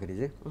पढाउँदाखेरि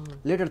चाहिँ,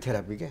 लेटर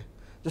थेरापी क्या।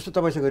 जस्तो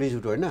तपाईँसँग रिस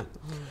उठ्यो होइन,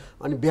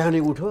 अनि बिहानै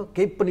उठ्यो,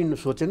 केही पनि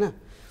सोचेन,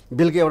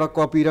 बेलुका एउटा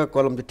कपी र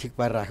कलम चाहिँ ठिक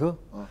पारेर राख्यो,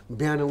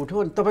 बिहान उठ्यो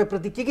अनि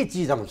तपाईँप्रति के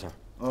चिज आउँछ,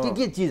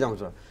 के चिज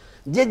आउँछ,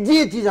 जे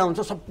चिज आउँछ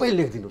सबै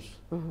लेखिदिनुहोस्,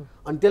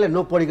 अनि त्यसलाई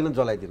नपढिकन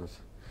जलाइदिनुहोस्।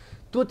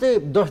 त्यो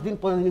चाहिँ 10 दिन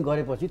 15 दिन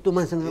गरेपछि त्यो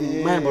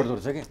मान्छेसँग माया बढ्दो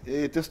रहेछ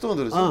क्या। त्यस्तो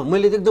हुँदो रहेछ।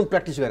 मैले एकदम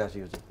प्र्याक्टिस गरेको छु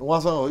यो चाहिँ।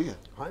 उहाँसँग हो कि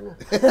होइन,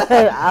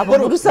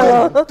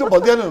 त्यो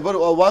भनिहाल्नु बरु।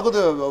 उहाँको त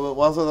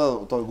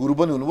उहाँसँग त गुरु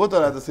पनि हुनुभयो,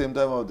 तर एट द सेम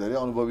टाइम अब धेरै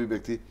अनुभवी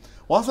व्यक्ति।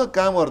 उहाँसँग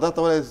काम गर्दा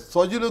तपाईँलाई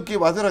सजिलो के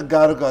भएको छ र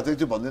गाह्रो के भएको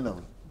छ भन्दैन?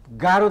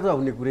 गाह्रो त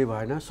हुने कुरै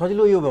भएन,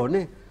 सजिलो यो भयो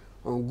भने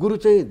गुरु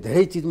चाहिँ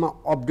धेरै चिजमा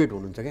अपडेट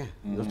हुनुहुन्छ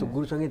क्या। जस्तो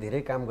गुरुसँगै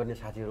धेरै काम गर्ने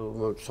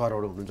साथीहरू,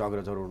 सरहरू हुनुहुन्छ,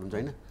 अग्रजहरू हुनुहुन्छ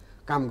होइन,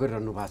 काम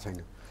गरिरहनु भएको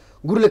छैन,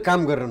 गुरुले काम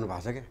गरिरहनु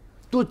भएको छ क्या।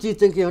 त्यो चिज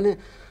चाहिँ के भने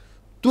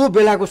त्यो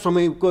बेलाको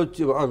समयको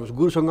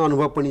गुरुसँग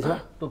अनुभव पनि छ,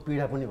 त्यो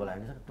पीडा पनि होला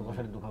होइन सर, त्यो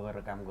कसरी दुःख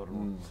गरेर काम गर्नु।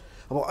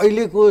 अब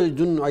अहिलेको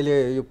जुन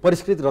अहिले यो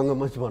परिष्कृत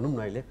रङ्गमञ्च भनौँ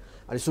न, अहिले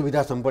अहिले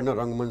सुविधा सम्पन्न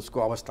रङ्गमञ्चको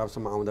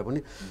अवस्थासम्म आउँदा पनि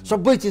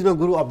सबै चिजमा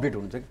गुरु अपडेट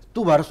हुन्छ कि,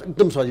 त्यो भएर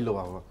एकदम सजिलो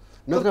भएको,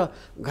 नत्र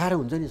गाह्रो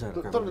हुन्छ नि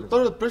सर।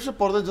 तर प्रेसर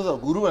पर्दैन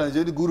जस्तो गुरु भने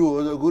चाहिँ गुरु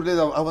हो, गुरुले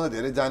आफूलाई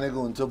धेरै जानेको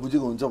हुन्छ,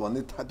 बुझेको हुन्छ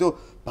भन्ने त्यो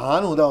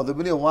भान हुँदा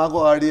पनि उहाँको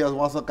अगाडि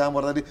उहाँसँग काम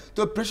गर्दाखेरि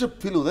त्यो प्रेसर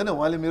फिल हुँदैन?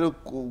 उहाँले मेरो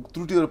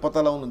त्रुटिहरू पत्ता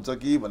लगाउनुहुन्छ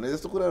कि भन्ने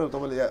जस्तो कुराहरू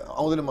तपाईँले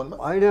आउँदैन मनमा?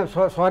 होइन,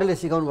 सरले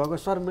सिकाउनु भएको,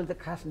 सर मैले त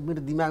खास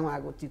मेरो दिमागमा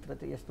आएको चित्र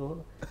चाहिँ यस्तो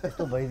हो,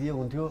 यस्तो भइदियो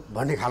हुन्थ्यो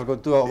भन्ने खालको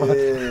त्यो अब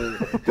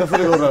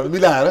त्यसरी गरेर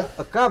मिलाएर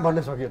कहाँ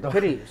भन्न सक्यो त।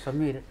 फेरि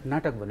समीर,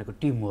 नाटक भनेको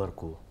टिमवर्क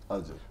हो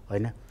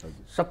होइन,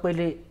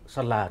 सबैले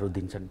सल्लाहहरू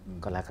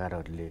दिन्छन्,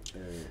 कलाकारहरूले,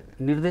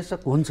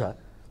 निर्देशक हुन्छ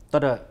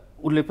तर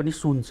उसले पनि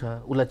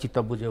सुन्छ, उसलाई चित्त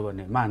बुझ्यो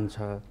भने मान्छ,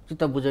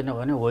 चित्त बुझेन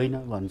भने होइन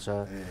भन्छ।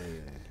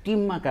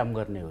 टिममा काम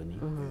गर्ने हो नि,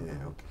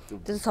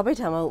 त्यो सबै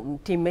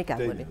ठाउँमा टिममै काम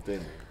गर्ने।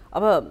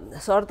 अब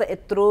सर त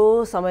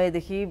यत्रो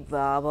समयदेखि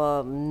अब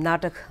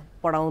नाटक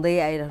पढाउँदै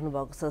आइराख्नु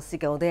भएको छ,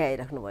 सिकाउँदै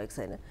आइराख्नु भएको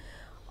छैन,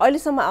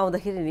 अहिलेसम्म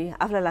आउँदाखेरि नि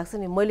आफूलाई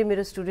लाग्छ नि मैले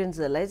मेरो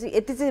स्टुडेन्ट्सहरूलाई चाहिँ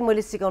यति चाहिँ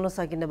मैले सिकाउन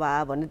सकिनँ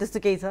बा भन्ने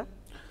त्यस्तो केही छ?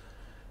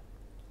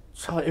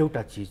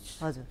 एउटा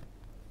चिज, हजुर,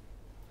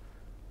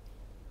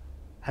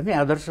 हामी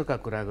आदर्शका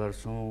कुरा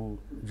गर्छौँ,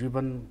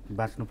 जीवन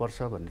बाँच्नुपर्छ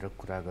भनेर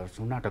कुरा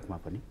गर्छौँ, नाटकमा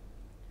पनि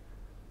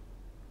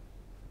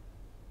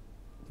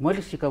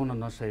मैले सिकाउन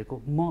नसकेको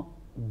म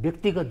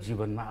व्यक्तिगत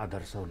जीवनमा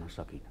आदर्श हुन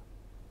सकिनँ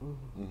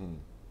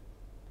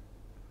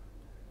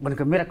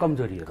भनेको मेरा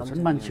कमजोरीहरू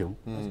छन्, मान्छे हुँ,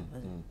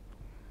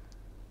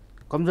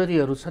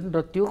 कमजोरीहरू छन्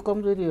र त्यो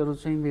कमजोरीहरू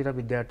चाहिँ मेरा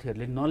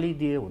विद्यार्थीहरूले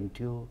नलिदिए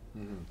हुन्थ्यो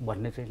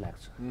भन्ने चाहिँ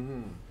लाग्छ।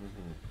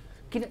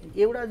 किन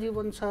एउटा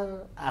जीवन छ,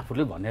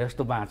 आफूले भने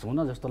जस्तो बाँचौँ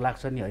न जस्तो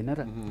लाग्छ नि होइन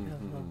र,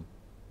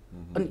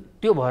 अनि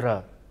त्यो भएर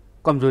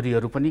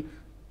कमजोरीहरू पनि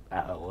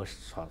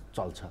होस्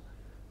चल्छ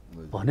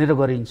भनेर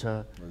गरिन्छ।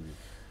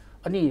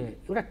 अनि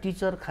एउटा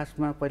टिचर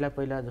खासमा पहिला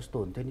पहिला जस्तो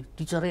हुन्थ्यो नि,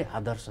 टिचरै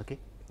आदर्श के,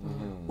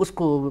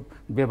 उसको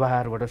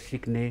व्यवहारबाट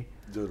सिक्ने,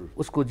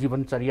 उसको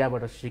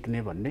जीवनचर्याबाट सिक्ने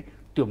भन्ने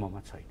त्यो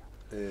ममा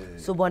छैन।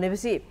 सो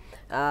भनेपछि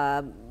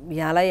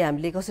यहाँलाई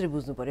हामीले कसरी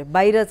बुझ्नु पर्यो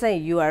बाहिर चाहिँ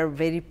यु आर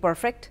भेरी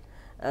पर्फेक्ट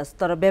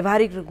तर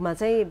व्यावहारिक रूपमा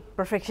चाहिँ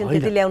पर्फेक्सन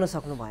त्यति ल्याउन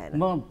सक्नु भएन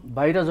म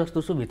बाहिर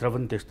जस्तो छु भित्र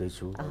पनि त्यस्तै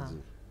छु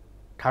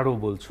ठाडो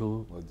बोल्छु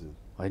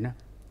होइन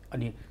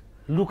अनि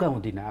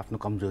लुकाउँदिनँ आफ्नो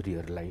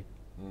कमजोरीहरूलाई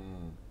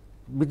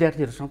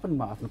विद्यार्थीहरूसँग पनि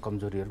म आफ्नो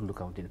कमजोरीहरू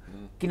लुकाउँदिनँ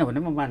किनभने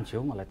म मान्छे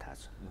हो मलाई थाहा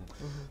छ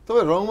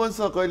तपाईँ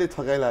रङ्गमञ्चमा कहिले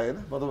थकाइ लागेन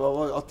मतलब अब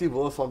अति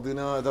भयो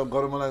सक्दिनँ अथवा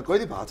गर्नु मलाई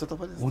कहिले भएको छ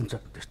तपाईँले हुन्छ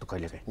त्यस्तो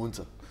कहिलेकाहीँ हुन्छ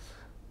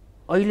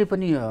अहिले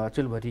पनि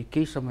अचेलभरि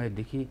केही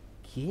समयदेखि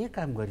के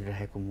काम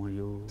गरिरहेको म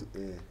यो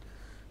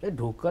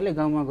ढुक्कले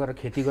गाउँमा गएर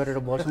खेती गरेर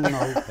बसौँ न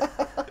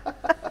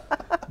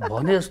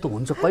भने जस्तो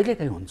हुन्छ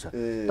कहिलेकाहीँ हुन्छ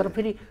तर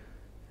फेरि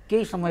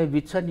केही समय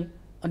बित्छ नि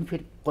अनि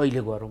फेरि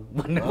कहिले गरौँ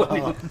भन्ने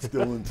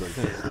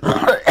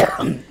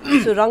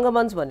सो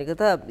रङ्गमञ्च भनेको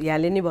त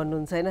यहाँले नि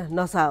भन्नुहुन्छ होइन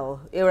नसा हो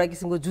एउटा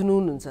किसिमको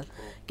जुनुन हुन्छ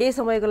केही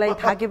समयको लागि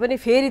थाके पनि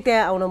फेरि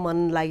त्यहाँ आउन मन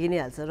लागि नै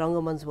हाल्छ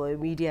रङ्गमञ्च भयो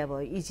मिडिया भयो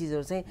यी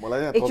चिजहरू चाहिँ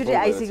एकचोटि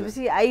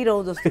आइसकेपछि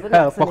आइरहँ जस्तो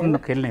पनि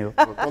खेल्ने हो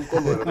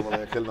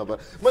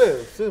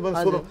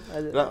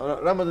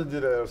रामबहादुरजी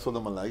सोध्न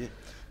मन लाग्यो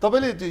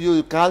तपाईँले त्यो यो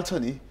काल छ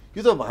नि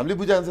यो त हामीले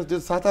बुझाएको त्यो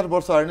 7-8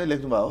 वर्ष अगाडि नै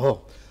लेख्नुभएको हो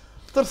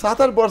तर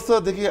 7-8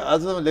 वर्षदेखि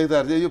आज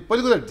लेख्दाखेरि यो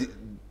पहिलेको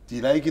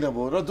ढिलाइ किन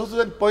भयो र जस्तो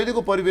चाहिँ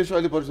पहिलेको परिवेश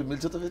अहिले परिवेश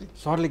मिल्छ त फेरि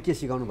सरले के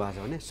सिकाउनु भएको छ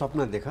भने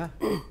सपना देखा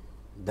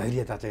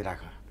धैर्यता चाहिँ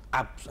राख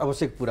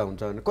आवश्यक पुरा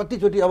हुन्छ भने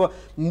कतिचोटि अब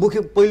मुख्य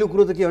पहिलो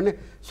कुरो त के भने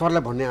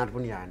सरलाई भन्ने आँट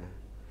पनि आएन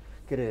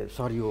के अरे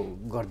सर यो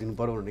गरिदिनु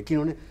पर्यो भने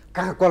किनभने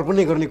कहाँ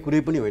कल्पनै गर्ने कुरै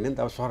पनि होइन नि त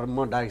अब सर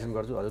म डाइरेक्सन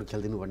गर्छु हजुर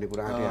खेलिदिनु भन्ने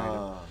कुरा आँटै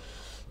आएन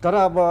तर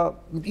अब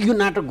यो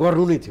नाटक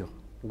गर्नु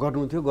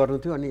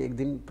थियो अनि एक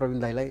दिन प्रवीण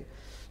दाईलाई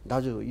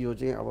दाजु यो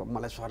चाहिँ अब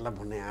मलाई सरलाई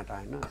भन्ने आँट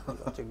आएन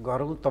चाहिँ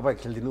गरौँ तपाईँ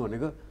खेलिदिनु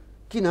भनेको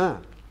किन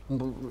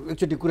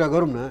एकचोटि कुरा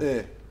गरौँ न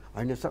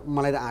होइन सर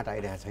मलाई त आँट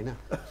आइरहेको छैन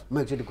म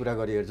एकचोटि कुरा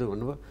गरिहेर्छु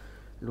भन्नुभयो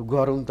लु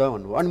गरौँ त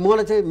भन्नुभयो अनि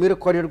मलाई चाहिँ मेरो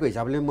करियरको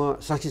हिसाबले म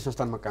सांस्कृतिक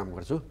संस्थानमा काम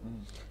गर्छु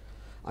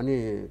अनि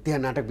त्यहाँ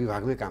नाटक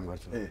विभागमै काम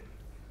गर्छु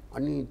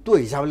अनि त्यो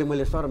हिसाबले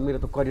मैले सर मेरो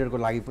त करियरको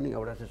लागि पनि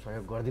एउटा चाहिँ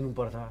सहयोग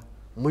गरिदिनुपर्छ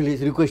मैले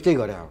रिक्वेस्टै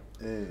गरेँ हो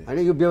होइन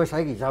यो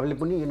व्यावसायिक हिसाबले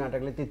पनि यो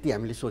नाटकले त्यति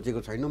हामीले सोचेको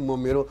छैन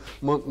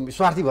म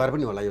स्वार्थी भएर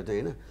पनि होला यो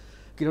चाहिँ होइन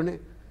किनभने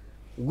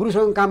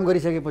गुरुसँग काम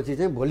गरिसकेपछि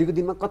चाहिँ भोलिको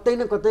दिनमा कतै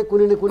न कतै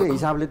कुनै न कुनै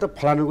हिसाबले त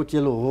फलानुको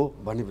चेलो हो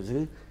भनेपछि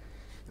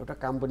एउटा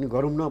काम पनि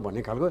गरौँ न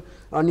भन्ने खालको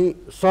अनि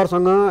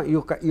सरसँग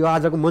यो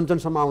आजको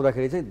मञ्चनसम्म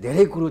आउँदाखेरि चाहिँ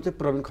धेरै कुरो चाहिँ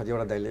प्रवीण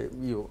खतिवडा दाइले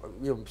यो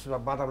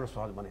वातावरण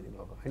सहज बनाइदिनु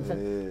भएको होइन सर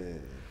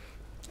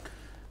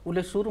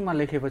उसले सुरुमा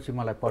लेखेपछि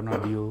मलाई पढ्न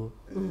दियो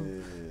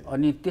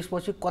अनि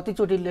त्यसपछि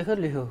कतिचोटि लेख्यो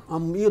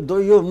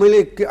यो मैले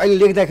अहिले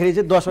लेख्दाखेरि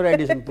चाहिँ 10 वटा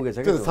एडिसन पुगेछ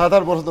क्या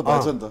 7-8 वर्ष त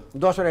भएछ नि त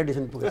 10 वटा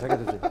एडिसन पुगेछ क्या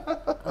त्यो चाहिँ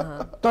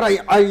तर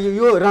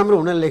यो राम्रो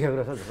हुन लेखेको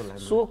रहेछ जस्तो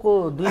लाग्छ सोको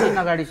 2 दिन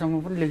अगाडिसम्म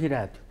पनि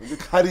लेखिरहेको थियो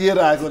खारिएर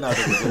आएको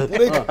नाटक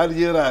पुरै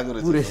खारिएर आएको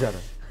रहेछ पुरै सर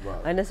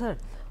होइन सर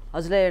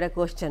हजुरलाई एउटा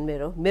क्वेसन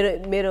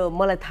मेरो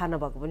मलाई थाहा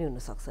नभएको पनि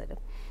हुनसक्छ होइन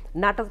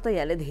नाटक त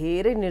यहाँले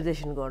धेरै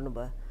निर्देशन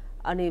गर्नुभयो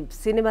अनि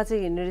सिनेमा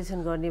चाहिँ निर्देशन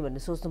गर्ने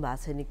भन्ने सोच्नु भएको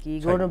छैन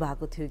कि गर्नु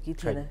भएको थियो कि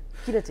थिएन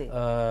किन चाहिँ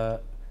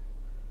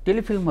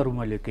टेलिफिल्महरू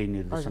मैले केही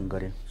निर्देशन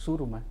गरेँ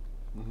सुरुमा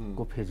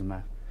को फेजमा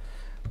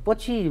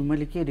पछि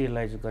मैले के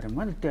रियलाइज गरेँ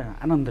मैले त्यहाँ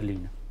आनन्द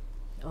लिन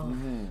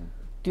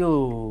त्यो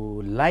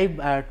लाइभ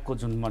आर्टको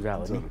जुन मजा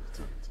हो नि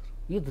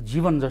यो त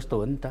जीवन जस्तो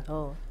हो नि त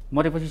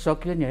मरेपछि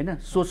सकियो नि होइन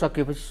सो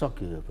सकिएपछि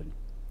सकियो यो पनि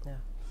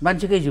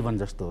मान्छेकै जीवन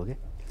जस्तो हो क्या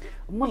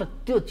मलाई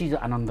त्यो चिज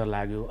आनन्द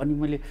लाग्यो अनि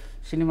मैले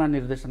सिनेमा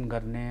निर्देशन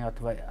गर्ने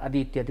अथवा आदि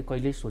इत्यादि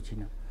कहिल्यै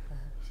सोचिनँ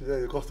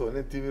कस्तो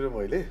भने तिमी र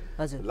मैले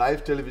लाइभ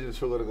टेलिभिजन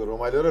सो गरेको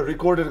रमाइलो र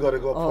रिकर्डेड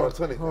गरेको फरक छ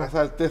नि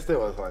त्यस्तै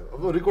भयो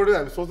अब रिकर्डेड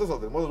हामी सोच्न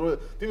सक्दैन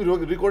तिमी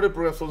रिकर्डेड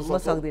प्रोग्राम सोच्न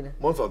सक्दैन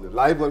म सक्दैन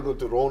लाइभ गरेको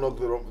त्यो रौनक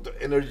त्यो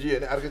एनर्जी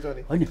होइन अर्कै छ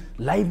नि होइन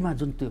लाइभमा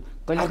जुन त्यो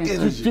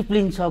कहिले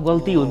चिप्लिङ छ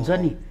गल्ती हुन्छ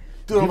नि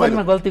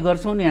जीवनमा गल्ती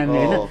गर्छौँ नि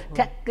हामीले होइन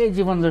ठ्याक्कै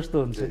जीवन जस्तो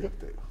हुन्छ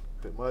कि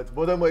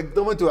म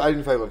एकदमै त्यो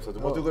आइडेन्टिफाई गर्न सक्छु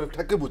म त्यो गरेर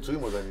ठ्याक्कै बुझ्छु कि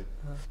म जाने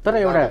तर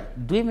एउटा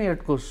 2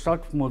 मिनटको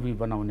सर्ट मुभी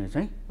बनाउने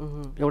चाहिँ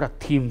एउटा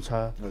थिम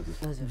छ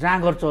जहाँ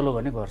गर्छ चलो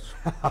भने गर्छु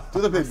त्यो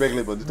त फेरि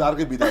बेग्लै भयो त्यो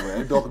अर्कै विधा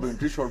भयो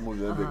डकुमेन्ट्री सर्ट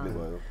मुभी बेग्लै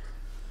भयो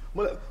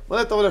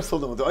मलाई तपाईँलाई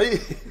सोध्नु मन थियो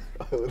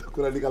अहिले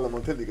कुरा निकाल्न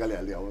मन थियो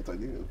निकालिहाल्यो अब चाहिँ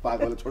नि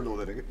पागलले छोड्नु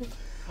हुँदैन कि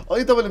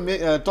अहिले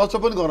तपाईँले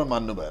टचअप पनि गर्न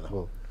मान्नु भएन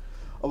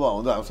अब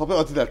हुँदा हामी सबै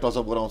अतिथिलाई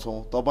टचअप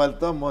गराउँछौँ तपाईँले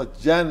त म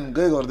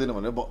ज्यानकै गर्दिनँ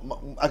भनेर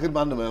आखिर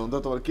मान्नु भयो हुँदा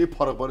तपाईँले केही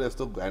फरक पर्यो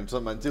यस्तो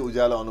ह्यान्डसम मान्छे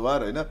उज्यालो अनुहार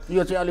होइन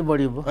यो चाहिँ अलिक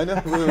बढी भयो होइन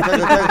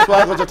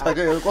स्वागत छ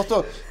ठ्याक्कै कस्तो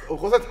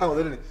कसै थाहा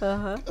हुँदैन नि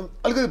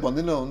अलिकति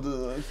भनिदिनु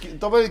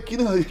तपाईँ किन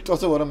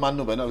टचअप गरेर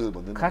मान्नु भएन अलिकति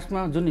भनिदिनु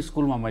खासमा जुन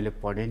स्कुलमा मैले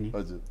पढेँ नि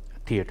हजुर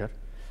थिएटर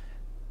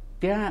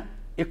त्यहाँ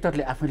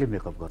एक्टरले आफैले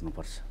मेकअप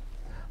गर्नुपर्छ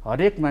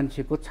हरेक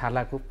मान्छेको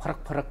छालाको फरक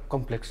फरक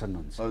कम्प्लेक्सन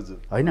हुन्छ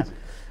होइन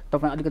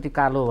तपाईँ अलिकति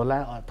कालो होला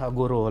अथवा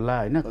गोरो होला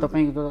होइन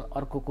तपाईँको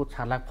अर्को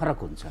छाला फरक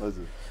हुन्छ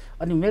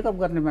अनि मेकअप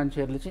गर्ने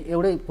मान्छेहरूले चाहिँ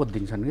एउटै पोत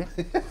दिन्छन् क्या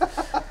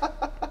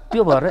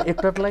त्यो भएर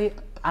एक्टरलाई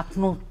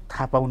आफ्नो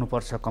थाहा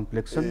पाउनुपर्छ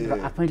कम्प्लेक्सन र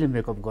आफैले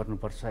मेकअप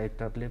गर्नुपर्छ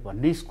एक्टरले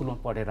भन्ने स्कुलमा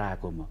पढेर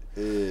आएको म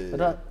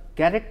र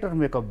क्यारेक्टर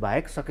मेकअप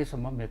बाहेक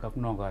सकेसम्म मेकअप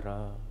नगर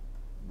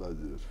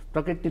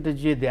प्रकृति त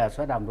जे दिएको छ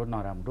राम्रो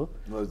नराम्रो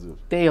हजुर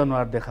त्यही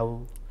अनुहार देखाऊ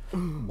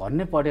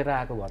भन्ने पढेर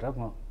आएको भएर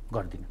म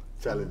गर्दिनँ।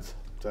 च्यालेन्ज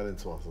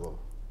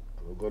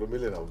गर्नु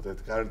मिलेन अब त्यो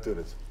कारण त्यो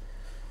रहेछ।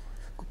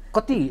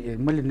 कति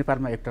मैले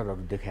नेपालमा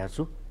एक्टरहरू देखाएको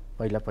छु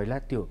पहिला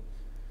त्यो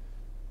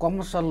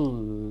कमर्सियल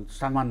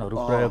सामानहरू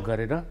प्रयोग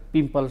गरेर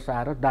पिम्पल्स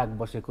आएर दाग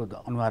बसेको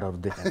अनुहारहरू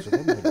देखाएको छु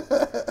मैले।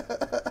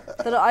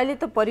 तर अहिले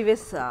त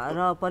परिवेश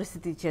र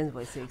परिस्थिति चेन्ज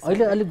भइसकेको छ।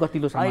 अहिले अलिक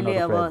गतिलो अहिले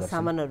अब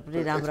सामानहरू पनि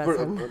राम्रा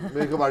छन्।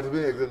 मेकअप आर्टिस्ट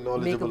पनि एकदम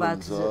नलेजेबल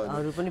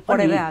आर्टिस्टहरू पनि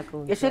पढेर आएको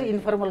हुन्छ। यसरी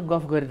इन्फर्मल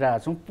गफ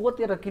गरिरहेको छौँ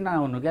पोतेर किन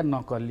आउनु क्या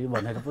नक्कली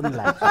भनेर पनि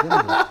लाग्छ क्या।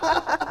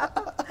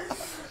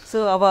 सो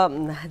अब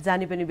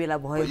जाने पनि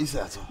बेला भयो,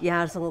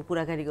 यहाँहरूसँग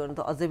कुराकानी गर्नु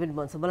त अझै पनि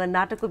मन छ। मलाई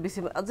नाटकको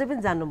विषयमा अझै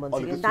पनि जान्नु मन छ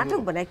कि नाटक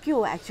भने के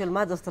हो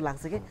एक्चुअलमा जस्तो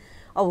लाग्छ कि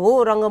अब हो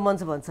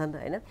रङ्गमञ्च भन्छन्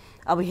होइन,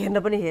 अब हेर्न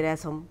पनि हेरेका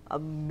छौँ, अब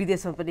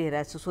विदेशमा पनि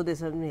हेरेको छु,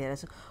 स्वदेशमा पनि हेरेको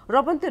छु, र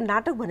पनि त्यो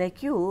नाटक भने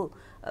के हो।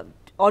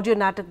 अडियो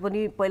नाटक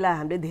पनि पहिला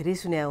हामीले धेरै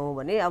सुन्या हौँ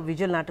भने अब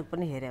भिजुअल नाटक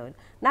पनि हेऱ्या होइन।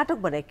 नाटक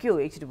भने के हो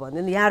एकचोटि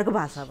भनिदिनु यहाँहरूको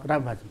भाषामा।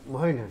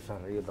 होइन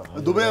सर यो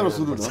त दुबईमा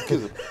सुन्नु न के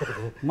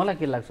मलाई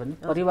के लाग्छ नि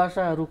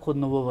परिभाषाहरू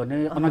खोज्नुभयो भने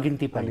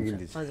अनगिन्ती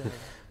पाइन्छ।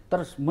 तर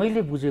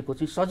मैले बुझेको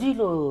चाहिँ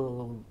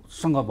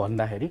सजिलोसँग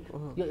भन्दाखेरि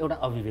यो एउटा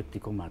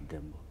अभिव्यक्तिको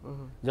माध्यम हो।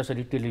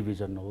 जसरी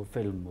टेलिभिजन हो,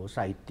 फिल्म हो,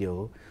 साहित्य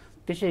हो,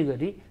 त्यसै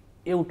गरी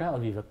एउटा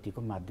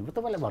अभिव्यक्तिको माध्यम हो।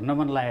 तपाईँलाई भन्न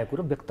मन लागेको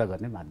कुरो व्यक्त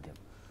गर्ने माध्यम।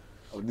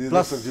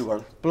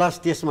 प्लस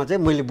त्यसमा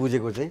चाहिँ मैले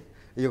बुझेको चाहिँ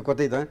यो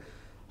कतै त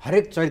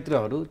हरेक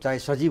चरित्रहरू चाहे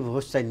सजीव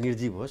होस् चाहे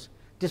निर्जीव होस्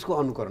त्यसको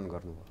अनुकरण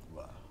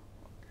गर्नुभयो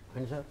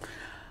होइन सर।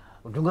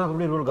 ढुङ्गाको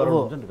पनि रोल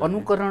गर्नुहुन्छ नि।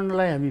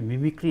 अनुकरणलाई हामी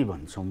मिमिक्री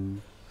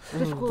भन्छौँ।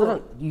 तर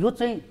यो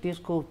चाहिँ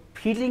त्यसको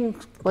फिलिङ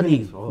पनि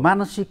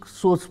मानसिक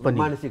सोच पनि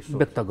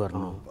व्यक्त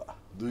गर्नु।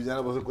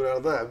 दुईजना बसेर कुरा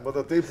गर्दा म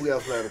त त्यही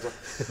पुगे जस्तो लागेको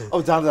छ। अब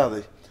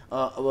जाँदै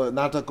अब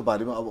नाटकको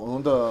बारेमा अब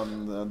हुन त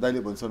दाइले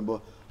भन्छन्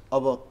भयो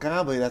अब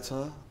कहाँ भइरहेछ,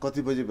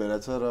 कति बजी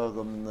भइरहेछ र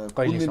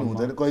कुन दिन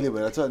हुँदैन, कहिले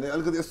भइरहेछ अनि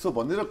अलिकति यसो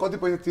भनिदिनु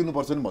कति पैसा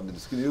तिर्नुपर्छ नि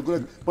भनिदिनुहोस्। किन यो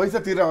कुरा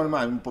पैसा तिरेर आउनुमा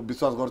हामी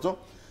विश्वास गर्छौँ।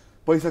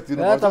 पैसा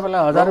तिर्नुपर्छ,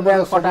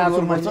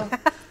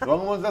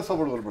 रङ्गमञ्चलाई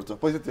सपोर्ट गर्नुपर्छ,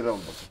 पैसा तिरेर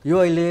आउनुपर्छ। यो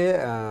अहिले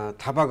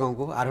थापा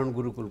गाउँको आरोहण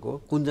गुरुकुलको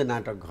कुञ्ज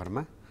नाटक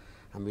घरमा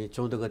हामी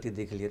 14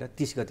 गतिदेखि लिएर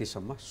 30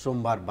 गतिसम्म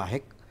सोमबार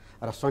बाहेक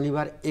र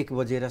शनिबार 1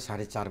 बजे र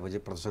 4:30 बजे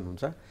प्रदर्शन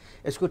हुन्छ।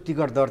 यसको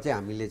टिकट दर चाहिँ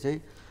हामीले चाहिँ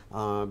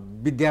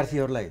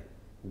विद्यार्थीहरूलाई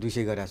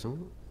 200 गरेका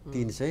छौँ,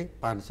 300,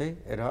 500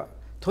 र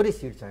थोरै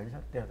सिट छ होइन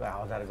सर त्यसको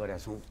 1000 गरेका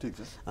छौँ। ठिक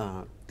छ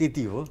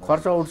त्यति हो।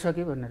 खर्च उठ्छ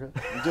कि भनेर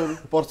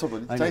जरुर पर्छ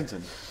पनि चाहिन्छ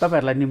नि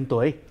तपाईँहरूलाई निम्तो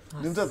है।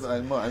 निम्तो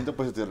हामी त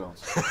पैसा तिरेर आउँछ।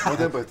 म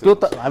त्यही पैसा त्यो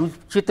त हामी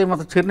चित्तैमा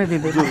त छिर्नै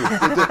दिँदैन।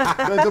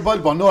 त्यो बल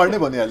भन्नुहाड नै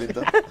भनिहालेँ नि त।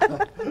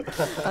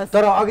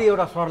 तर अघि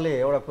एउटा सरले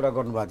एउटा कुरा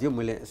गर्नुभएको थियो,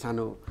 मैले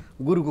सानो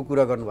गुरुको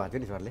कुरा गर्नुभएको थियो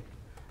नि सरले।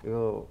 यो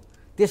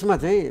त्यसमा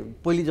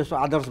चाहिँ पहिले जस्तो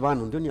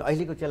आदर्शवान हुन्थ्यो नि,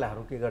 अहिलेको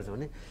चेलाहरू के गर्छ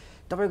भने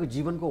तपाईँको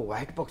जीवनको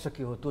व्हाइट पक्ष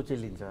के हो त्यो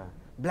चाहिँ लिन्छ,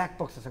 ब्ल्याक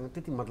पक्षसँग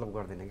त्यति मतलब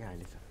गर्दैन क्या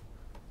अहिले सर।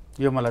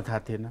 यो मलाई थाहा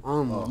थिएन।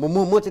 म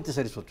चाहिँ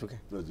त्यसरी सोध्छु क्या।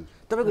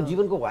 तपाईँको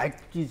जीवनको व्हाइट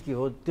चिज के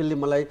हो त्यसले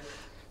मलाई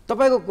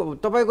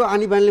तपाईँको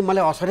आनी बानीले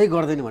मलाई असरै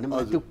गर्दैन भने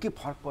मलाई त्यो के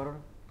फरक पर्यो।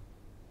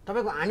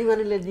 तपाईँको आनी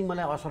बानीले चाहिँ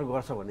मलाई असर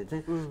गर्छ भने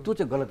चाहिँ त्यो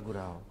चाहिँ गलत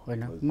कुरा हो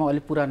होइन। म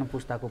अलिक पुरानो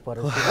पुस्ताको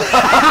परेँ।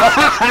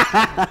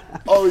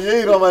 अब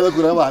यही रमाइलो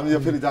कुरा अब हामी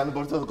फेरि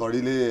जानुपर्छ,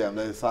 घडीले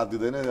हामीलाई साथ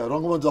दिँदैन।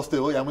 रङ्गमञ्च जस्तै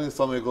हो, यहाँ पनि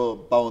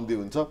समयको पाबन्दी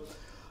हुन्छ।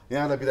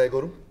 यहाँलाई बिदाई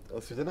गरौँ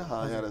सृजना,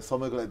 यहाँलाई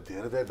समयको लागि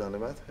धेरै धेरै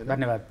धन्यवाद।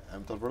 धन्यवाद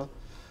हामी तर्फबाट।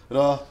 र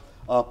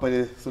पहिले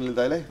सुनिल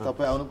दाइलाई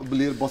तपाईँ आउनु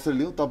लिएर बसेर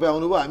लिउँ, तपाईँ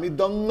आउनुभयो हामी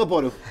दङ्ग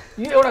पऱ्यो।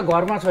 यो एउटा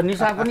घरमा छ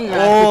निशा पनि।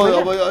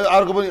 अब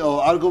अर्को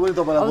पनि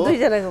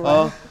तपाईँलाई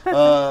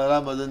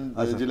राम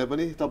भजनजीलाई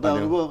पनि तपाईँ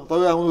आउनुभयो,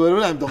 तपाईँ आउनुभयो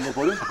भने हामी दङ्ग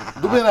पऱ्यो।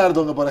 दुवै आएर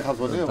दङ्ग परे खास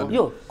भन्ने।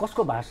 यो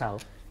कसको भाषा हो?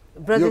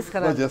 ब्रजेश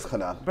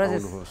खनाल।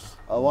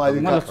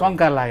 मलाई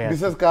शङ्का लाग्यो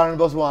विशेष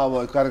कारणवश उहाँ अब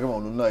कार्यक्रम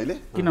हुनुहुन्न अहिले।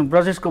 किन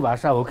ब्रजेशको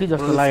भाषा हो कि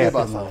जस्तो लाग्यो।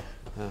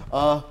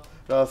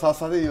 र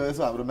साथसाथै यो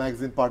यसो हाम्रो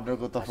म्यागजिन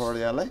पार्टनरको तर्फबाट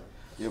यहाँलाई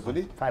यो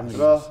पनि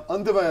र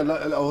अन्त्यमा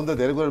हुन त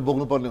धेरै कुरा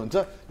बोक्नुपर्ने हुन्छ।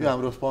 यो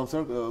हाम्रो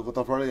स्पोन्सरको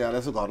तर्फबाट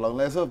यहाँलाई यसो घर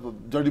लाग्नुलाई यसो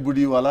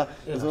जडीबुटीवाला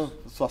यसो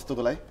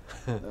स्वास्थ्यको लागि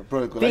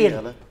प्रयोगको लागि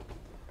यहाँलाई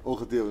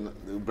ओखो त्यो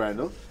ब्रान्ड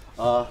हो।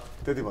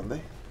 त्यति भन्दै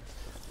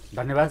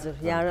धन्यवाद।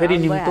 फेरि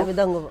निम्तो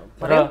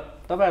र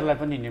तपाईँहरूलाई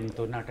पनि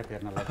निम्तो नाटक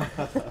हेर्नलाई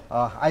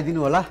आइदिनु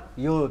होला।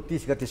 यो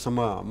 30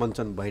 गतिसम्म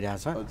मञ्चन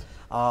भइरहेछ।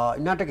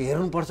 नाटक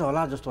हेर्नुपर्छ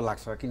होला जस्तो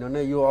लाग्छ,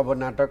 किनभने यो अब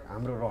नाटक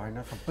हाम्रो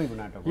रहेन, सबैको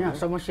नाटक। यहाँ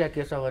समस्या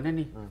के छ भने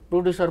नि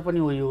प्रोड्युसर पनि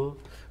हो यो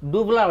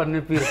डुब्ला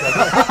भन्ने पिर छ।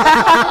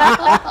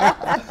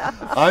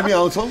 हामी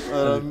आउँछौँ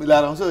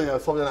मिलाएर आउँछौँ, यहाँ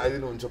सबैजना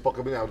आइदिनुहुन्छ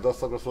पक्कै पनि हाम्रो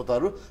दर्शक र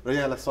श्रोताहरू र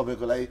यहाँलाई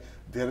सबैको लागि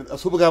धेरै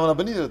शुभकामना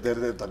पनि र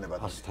धेरै धेरै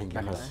धन्यवाद।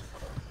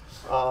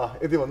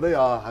 यति भन्दै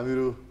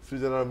हामीहरू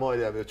सृजना र म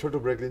अहिले हामी छोटो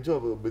ब्रेक लिन्छौँ।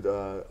 अब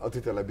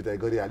अतिथिहरूलाई बिदाई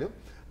गरिहाल्यौँ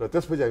र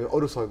त्यसपछि हामी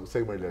अरू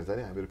सेगमेन्ट लिएर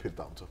चाहिँ हामीहरू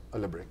फिर्ता आउँछौँ।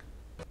 अहिले ब्रेक।